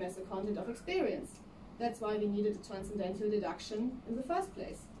same as the content of experience. That's why we needed a transcendental deduction in the first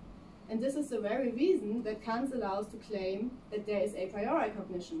place. And this is the very reason that Kant allows to claim that there is a priori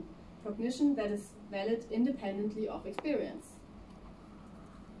cognition, cognition that is valid independently of experience.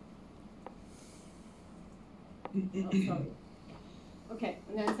 Oh, sorry. Okay,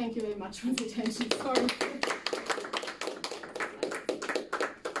 and then thank you very much for the attention. Sorry.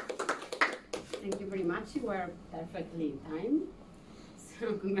 Thank you very much. You were perfectly in time.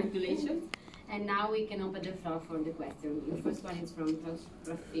 So congratulations. And now we can open the floor for the question. The first one is from Prof.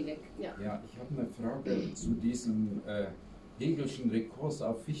 Vivek. Ja, ich habe eine Frage zu diesem Hegelschen Rekurs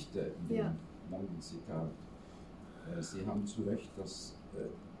auf Fichte in dem langen Zitat. Sie haben zu Recht das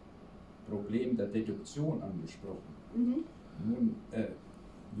Problem der Deduktion angesprochen. Mhm. Nun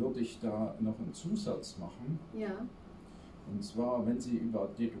würde ich da noch einen Zusatz machen. Ja. Und zwar, wenn Sie über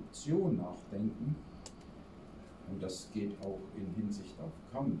Deduktion nachdenken, und das geht auch in Hinsicht auf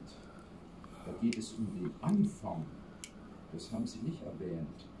Kant, da geht es um den Anfang. Das haben Sie nicht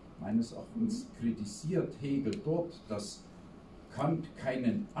erwähnt. Meines Erachtens kritisiert Hegel dort, dass Kant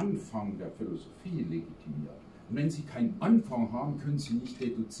keinen Anfang der Philosophie legitimiert. Und wenn Sie keinen Anfang haben, können Sie nicht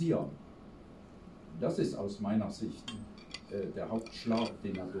deduzieren. Das ist aus meiner Sicht der Hauptschlag,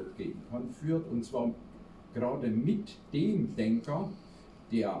 den er dort gegen Kant führt, und zwar gerade mit dem Denker,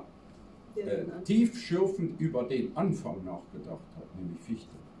 der tiefschürfend über den Anfang nachgedacht hat, nämlich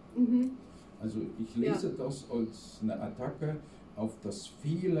Fichte. Mhm. Also ich lese das als eine Attacke auf das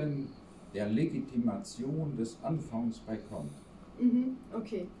Fehlen der Legitimation des Anfangs bei Kant. Mhm.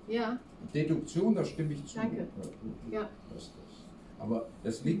 Okay, ja. Deduktion, da stimme ich zu. Danke. Ja. Aber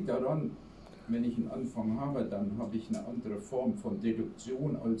das liegt daran, wenn ich einen Anfang habe, dann habe ich eine andere Form von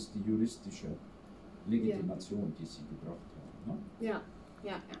Deduktion als die juristische Legitimation, die Sie gebracht haben. Ne? Ja,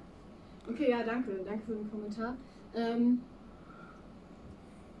 ja, ja. Okay, ja, danke. Danke für den Kommentar.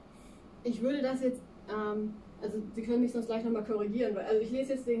 Ich würde das jetzt, also Sie können mich sonst gleich nochmal korrigieren, weil, also ich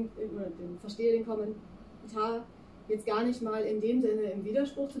lese jetzt verstehe den Kommentar jetzt gar nicht mal in dem Sinne im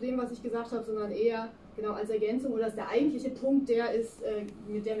Widerspruch zu dem, was ich gesagt habe, sondern eher genau als Ergänzung, oder dass der eigentliche Punkt der ist,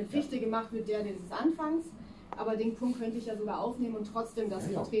 mit Fichte gemacht wird, der dieses Anfangs. Aber den Punkt könnte ich ja sogar aufnehmen und trotzdem das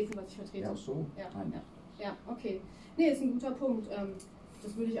vertreten, was ich vertrete. Ja, so? Ja, okay. Nee, ist ein guter Punkt.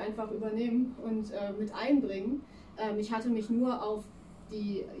 Das würde ich einfach übernehmen und mit einbringen. Ich hatte mich nur auf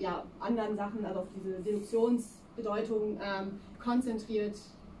die anderen Sachen, also auf diese Deduktionsbedeutung konzentriert,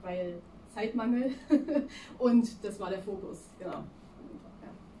 weil Zeitmangel und das war der Fokus, genau. Ja,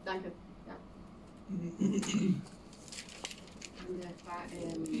 danke. Ja.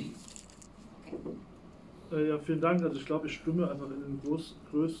 Ja, vielen Dank. Also ich glaube, ich stimme einfach in den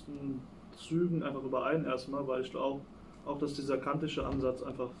größten Zügen einfach überein erstmal, weil ich glaube auch, dass dieser kantische Ansatz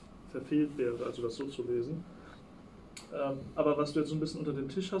einfach verfehlt wäre, also das so zu lesen. Aber was du jetzt so ein bisschen unter den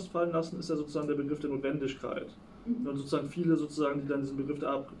Tisch hast fallen lassen, ist ja sozusagen der Begriff der Notwendigkeit. Und sozusagen viele sozusagen, die dann diesen Begriff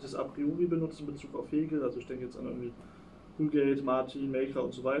des A priori benutzen in Bezug auf Hegel, also ich denke jetzt an irgendwie Hulgate, Martin, Maker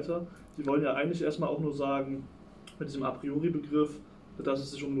und so weiter, die wollen ja eigentlich erstmal auch nur sagen, mit diesem A priori Begriff, dass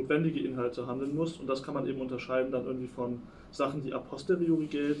es sich um notwendige Inhalte handeln muss, und das kann man eben unterscheiden dann irgendwie von Sachen, die a posteriori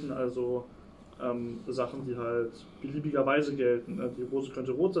gelten, also Sachen, die halt beliebigerweise gelten. Die Rose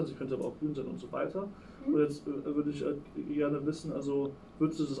könnte rot sein, sie könnte aber auch grün sein und so weiter. Und jetzt würde ich gerne wissen, also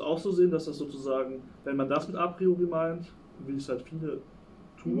würdest du das auch so sehen, dass das sozusagen, wenn man das mit a priori meint, wie es halt viele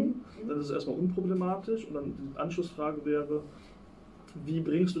tun, dann ist es erstmal unproblematisch, und dann die Anschlussfrage wäre, wie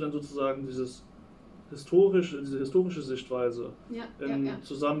bringst du dann sozusagen diese historische Sichtweise im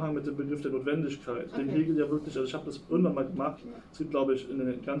Zusammenhang mit dem Begriff der Notwendigkeit, den Hegel ja wirklich, also ich habe das irgendwann mal gemacht, es gibt glaube ich in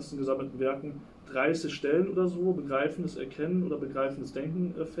den ganzen gesammelten Werken 30 Stellen oder so, wo begreifendes Erkennen oder begreifendes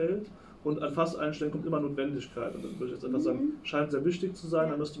Denken fällt, und an fast allen Stellen kommt immer Notwendigkeit, und dann würde ich jetzt einfach sagen, scheint sehr wichtig zu sein,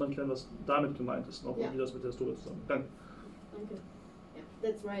 dann müsste man klären, was damit gemeint ist noch und wie das mit der Historie zusammenhängt. Danke. Danke. Yeah,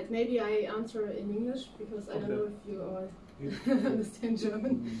 that's right. Maybe I answer in English because I don't know if you all understand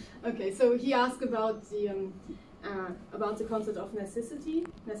German. Okay, so he asked about about the concept of necessity,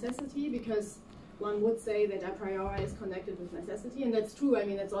 because one would say that a priori is connected with necessity, and that's true. I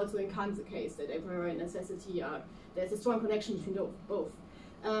mean, that's also in Kant the case, that a priori and necessity there's a strong connection between both.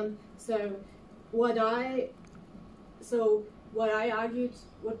 So what I argued,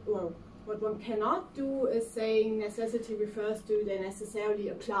 what one cannot do is saying necessity refers to they necessarily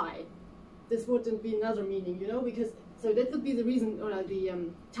apply. This wouldn't be another meaning, because so that would be the reason, or the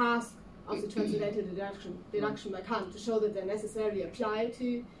task of the transcendental deduction by Kant, to show that they necessarily apply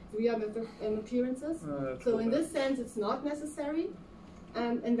to real appearances. So in this sense, it's not necessary,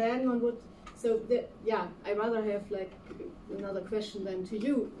 and then one would. So I rather have like another question then to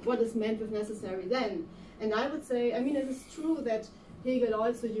you. What is meant with necessary then? And I would say, I mean, it is true that Hegel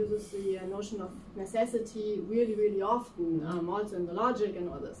also uses the notion of necessity really, really often, also in the logic and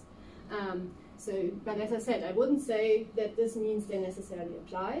all this. But as I said, I wouldn't say that this means they necessarily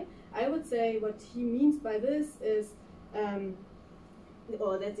apply. I would say what he means by this is,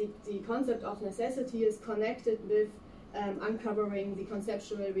 or that the concept of necessity is connected with uncovering the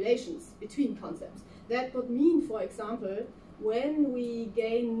conceptual relations between concepts. That would mean, for example, when we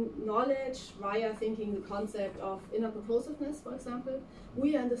gain knowledge via thinking the concept of inner purposiveness, for example,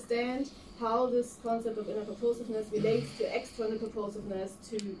 we understand how this concept of inner purposiveness relates to external purposiveness,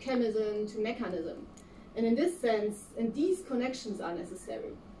 to chemism, to mechanism. And in this sense, and these connections are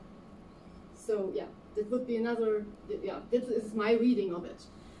necessary. So that would be another, this is my reading of it.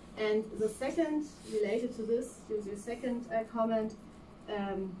 And the second, related to this, is your second comment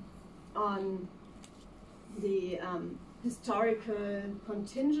on the historical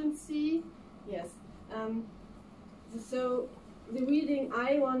contingency. Yes. So the reading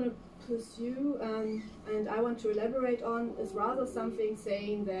I want to pursue and I want to elaborate on is rather something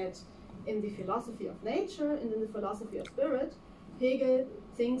saying that in the philosophy of nature and in the philosophy of spirit, Hegel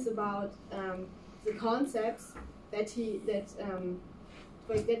thinks about the concepts that he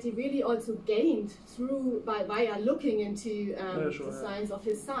really also gained through via looking into the science of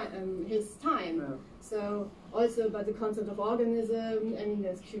his time. Yeah. So also about the concept of organism. I mean,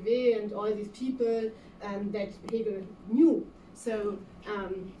 there's Cuvier and all these people that Hegel knew. So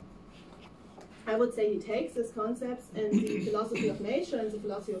I would say he takes these concepts, and the philosophy of nature and the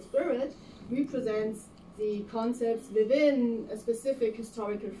philosophy of spirit represents the concepts within a specific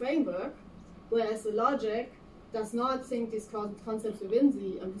historical framework, whereas the logic does not think these concepts within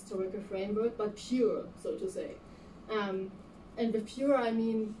the historical framework, but pure, so to say. And with pure, I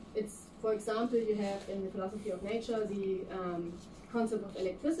mean, it's, for example, you have in the philosophy of nature the concept of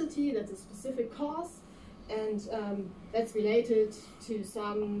electricity, that's a specific cause, and that's related to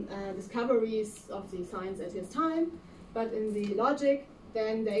some discoveries of the science at his time. But in the logic,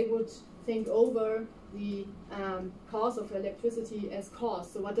 then they would think over the cause of electricity as cause.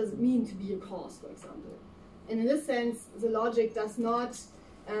 So what does it mean to be a cause, for example? And in this sense, the logic does not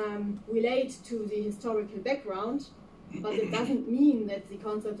relate to the historical background, but it doesn't mean that the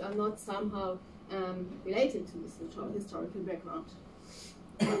concepts are not somehow related to this historical background.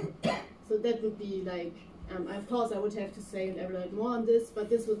 So that would be like, of course I would have to say and elaborate more on this, but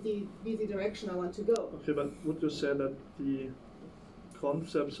this would be the direction I want to go. Okay, but would you say that the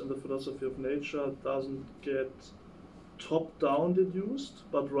concepts in the philosophy of nature doesn't get top-down deduced,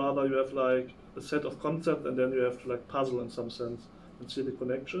 but rather you have like a set of concepts and then you have to like puzzle in some sense and see the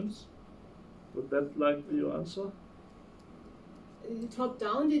connections? Would that like be your answer?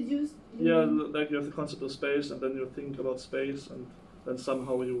 Top-down deduced? Yeah, like you have the concept of space and then you think about space and then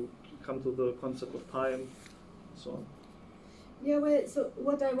somehow you come to the concept of time and so on. Yeah, well, so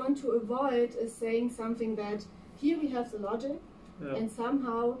what I want to avoid is saying something that here we have the logic, and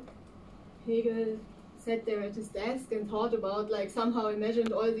somehow Hegel sat there at his desk and thought about, like, somehow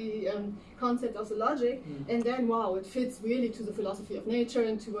imagined all the concept of the logic, and then, wow, it fits really to the philosophy of nature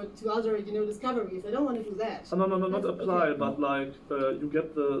and to other, discoveries. I don't want to do that. No, not apply, okay. But like, you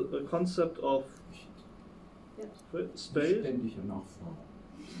get the concept of space. Ständige Nachfrage.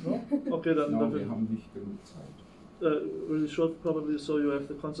 No? Okay, then. No, wir haben nicht genug Zeit. Really short, probably. So you have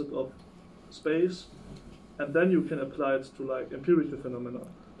the concept of space, and then you can apply it to like empirical phenomena.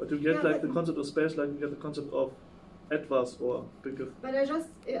 But you get like the concept of space, like you get the concept of etwas or begriff. But I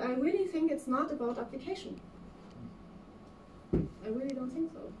really think it's not about application. I really don't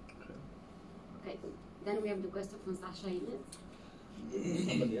think so. Okay. Then we have the question from Sasha Ines.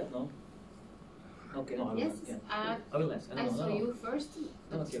 Somebody else? No? Okay, no, I will yes, ask. Yeah. I will ask. I saw you first.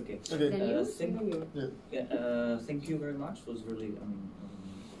 No, okay. Thank you very much. It was really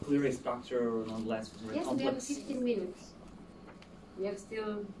clear structure, nonetheless very complex. We have 15 minutes. We have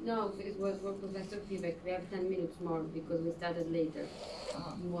still, no, it was Professor feedback. We have 10 minutes more because we started later.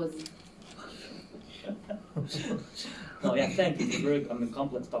 Ah. It was. No, yeah, thank you. It's a very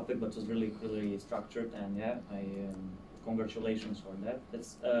complex topic, but it was really structured, and yeah, congratulations for that.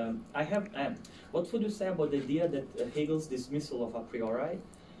 That's what would you say about the idea that Hegel's dismissal of a priori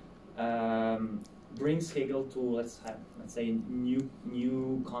brings Hegel to let's say a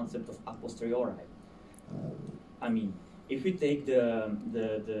new concept of a posteriori? I mean, if we take the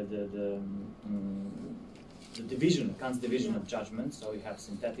division, Kant's division of judgment, so you have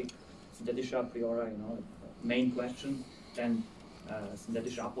synthetische a priori, main question, then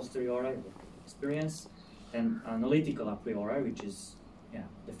synthetische a posteriori, experience, and analytical a priori, which is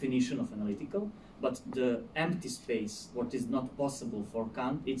definition of analytical. But the empty space, what is not possible for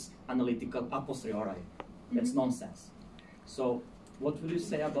Kant, it's analytical a posteriori. That's nonsense. So, what would you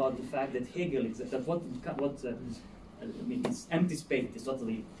say about the fact that Hegel is it's empty space is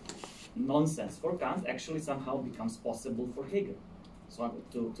totally nonsense for Kant, actually somehow becomes possible for Hegel. So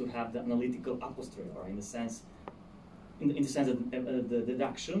to have the analytical a posteriori in the sense that the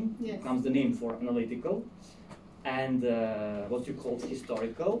deduction becomes the name for analytical, and what you call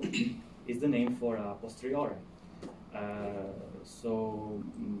historical is the name for a posteriori.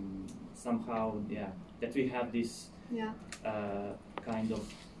 Somehow, that we have this kind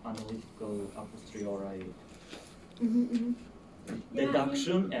of analytical a posteriori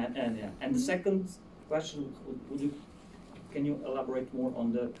deduction, and the second question, can you elaborate more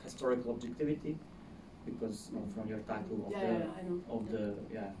on the historical objectivity? Because from your title of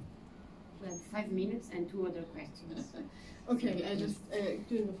We have 5 minutes and 2 other questions. Okay, I just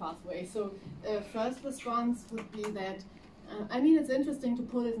do it in the fast way. So, first response would be that it's interesting to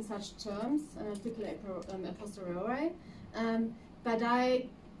put it in such terms, particularly a posteriori, but I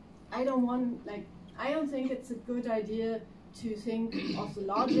don't think it's a good idea to think of the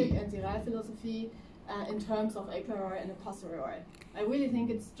logic and the real philosophy in terms of a priori and a posteriori. I really think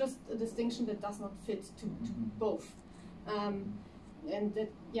it's just a distinction that does not fit to both. And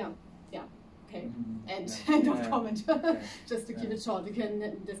that, okay. And end of comment. Just to keep it short, we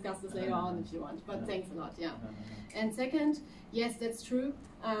can discuss this later on if you want, but thanks a lot, And second, yes, that's true.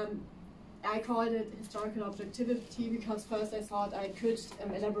 I called it historical objectivity because first I thought I could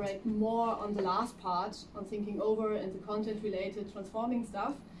elaborate more on the last part, on thinking over and the content-related transforming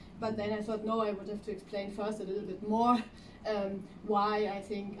stuff. But then I thought, no, I would have to explain first a little bit more why I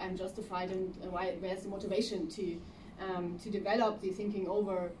think I'm justified and where's the motivation to develop the thinking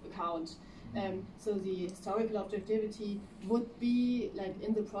over account. So the historical objectivity would be, like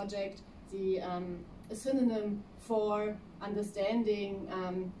in the project, a synonym for understanding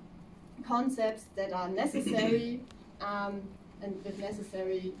concepts that are necessary and with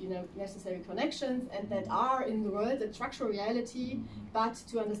necessary connections, and that are in the world, that structural reality, but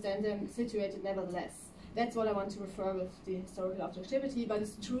to understand them situated nevertheless. That's what I want to refer with the historical objectivity, but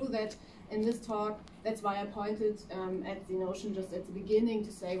it's true that in this talk, that's why I pointed at the notion just at the beginning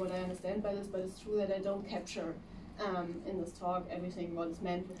to say what I understand by this, but it's true that I don't capture in this talk everything what is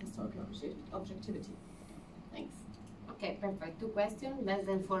meant with historical objectivity. Thanks. Okay, perfect. 2 questions, less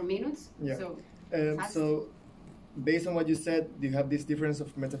than 4 minutes. Yeah. So, based on what you said, you have this difference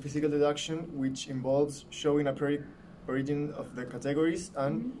of metaphysical deduction, which involves showing a priori origin of the categories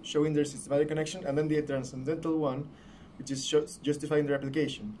and showing their systematic connection, and then the transcendental one, which is justifying the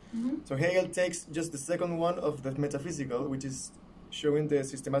replication. So Hegel takes just the second one of the metaphysical, which is showing the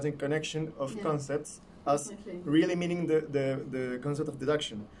systematic connection of concepts as really meaning the concept of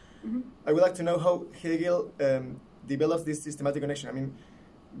deduction. I would like to know how Hegel develops this systematic connection. I mean,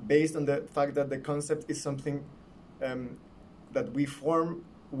 based on the fact that the concept is something that we form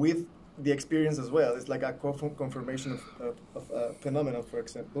with the experience as well. It's like a confirmation of a phenomenon, for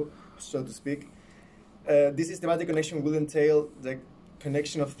example, so to speak. This systematic connection will entail the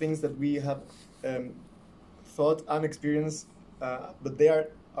connection of things that we have thought and experienced, but they are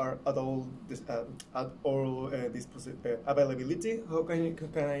at all availability. How can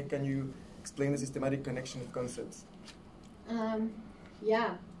you explain the systematic connection of concepts?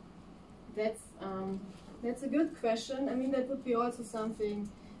 Yeah, that's a good question. I mean, that would be also something.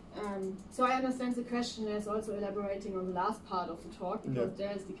 So I understand the question as also elaborating on the last part of the talk, because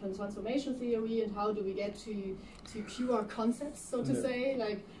there's the transformation theory and how do we get to pure concepts, so to say,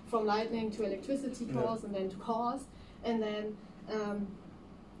 like from lightning to electricity cause and then to cause. And then,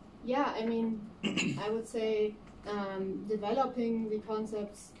 I mean, I would say developing the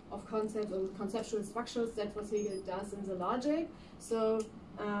concepts or conceptual structures, that's what Hegel does in the logic. So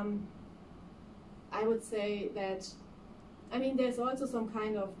I would say that, I mean, there's also some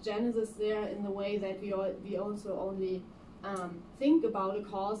kind of genesis there in the way that we also only think about a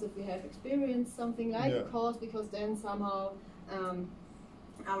cause if we have experienced something like a cause, because then somehow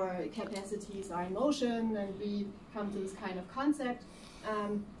our capacities are in motion, and we come to this kind of concept.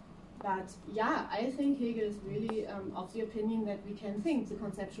 But yeah, I think Hegel is really of the opinion that we can think the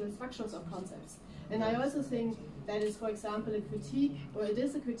conceptual structures of concepts. And I also think that is, for example, a critique, or it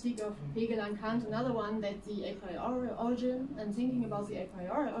is a critique of Hegel and Kant, another one, that the a priori origin, and thinking about the a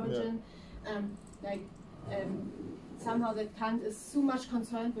priori origin, somehow that Kant is so much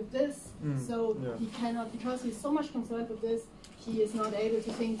concerned with this, so he cannot, because he's so much concerned with this, he is not able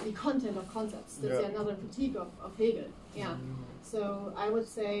to think the content of concepts. That's another critique of Hegel. Yeah. So I would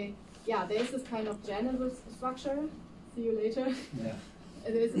say, yeah, there's this kind of general structure. See you later. Yeah.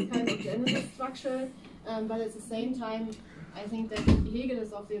 There's this kind of general structure, but at the same time, I think that Hegel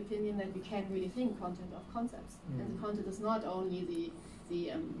is of the opinion that we can really think content of concepts, and the content is not only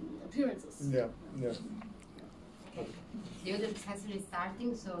the appearances. Yeah. Yeah. The other professor is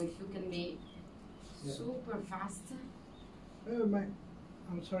starting, so if you can be super fast.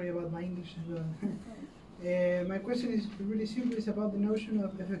 I'm sorry about my English. My question is really simple. It's about the notion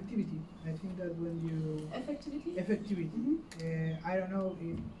of effectivity. I think that when you... Effectivity? I don't know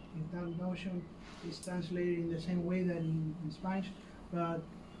if that notion is translated in the same way that in Spanish, but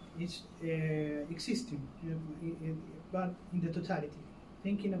it's existing, but in the totality.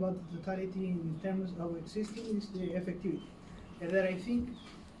 Thinking about the totality in terms of existing is the effectivity. And that I think,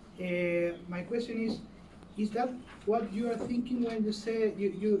 my question is that what you are thinking when you say,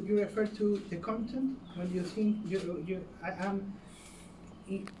 you refer to the content, when you think,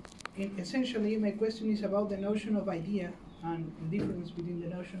 essentially my question is about the notion of idea and the difference between the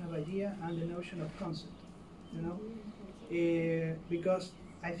notion of idea and the notion of concept, you know? Because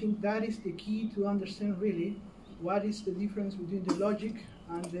I think that is the key to understand really what is the difference between the logic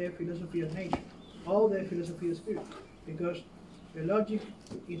and the philosophy of nature, or the philosophy of spirit. Because the logic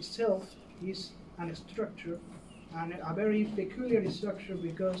itself is a structure, and a very peculiar structure,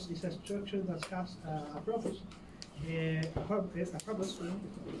 because it's a structure that has a purpose,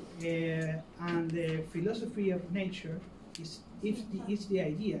 and the philosophy of nature is the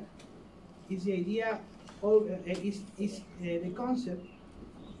idea. Is the idea, is the concept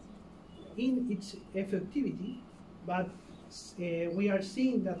in its effectivity, but we are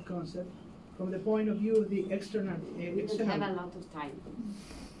seeing that concept from the point of view of the external. We don't have a lot of time.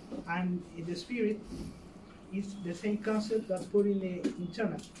 And the spirit is the same concept that's put in the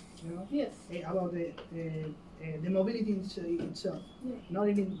internal, you know? Yes. About the mobility itself, not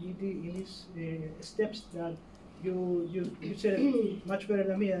in these steps that you said much better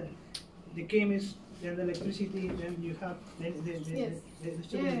than me. The chemist, then the electricity, then you have the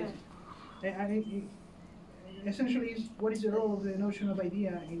student. Essentially, what is the role of the notion of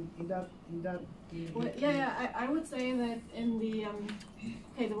idea in that? I would say that in the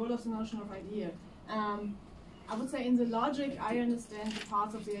the role of the notion of idea. I would say in the logic, I understand the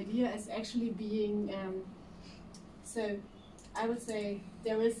parts of the idea as actually being. So, I would say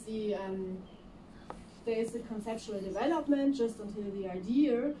there is the conceptual development just until the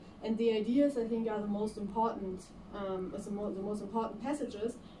idea, and the ideas I think are the most important. The most important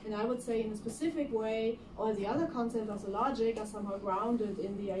passages, and I would say in a specific way all the other concepts of the logic are somehow grounded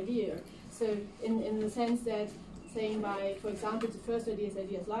in the idea. So in the sense that, saying by, for example, the first idea is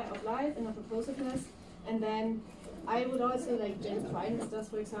ideas of life and of purposiveness, and then I would also, like James Primus does,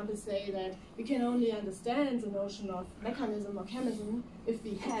 for example, say that we can only understand the notion of mechanism or chemism if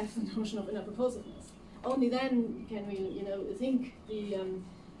we have the notion of inner purposiveness. Only then can we, think the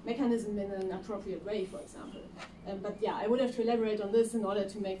mechanism in an appropriate way, for example. But yeah, I would have to elaborate on this in order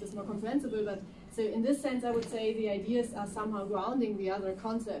to make this more comprehensible. But so in this sense, I would say the ideas are somehow grounding the other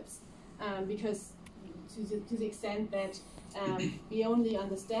concepts, because to the extent that we only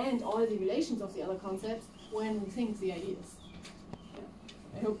understand all the relations of the other concepts when we think the ideas.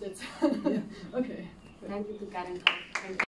 Yeah. I hope that's okay. Thank you to Karen.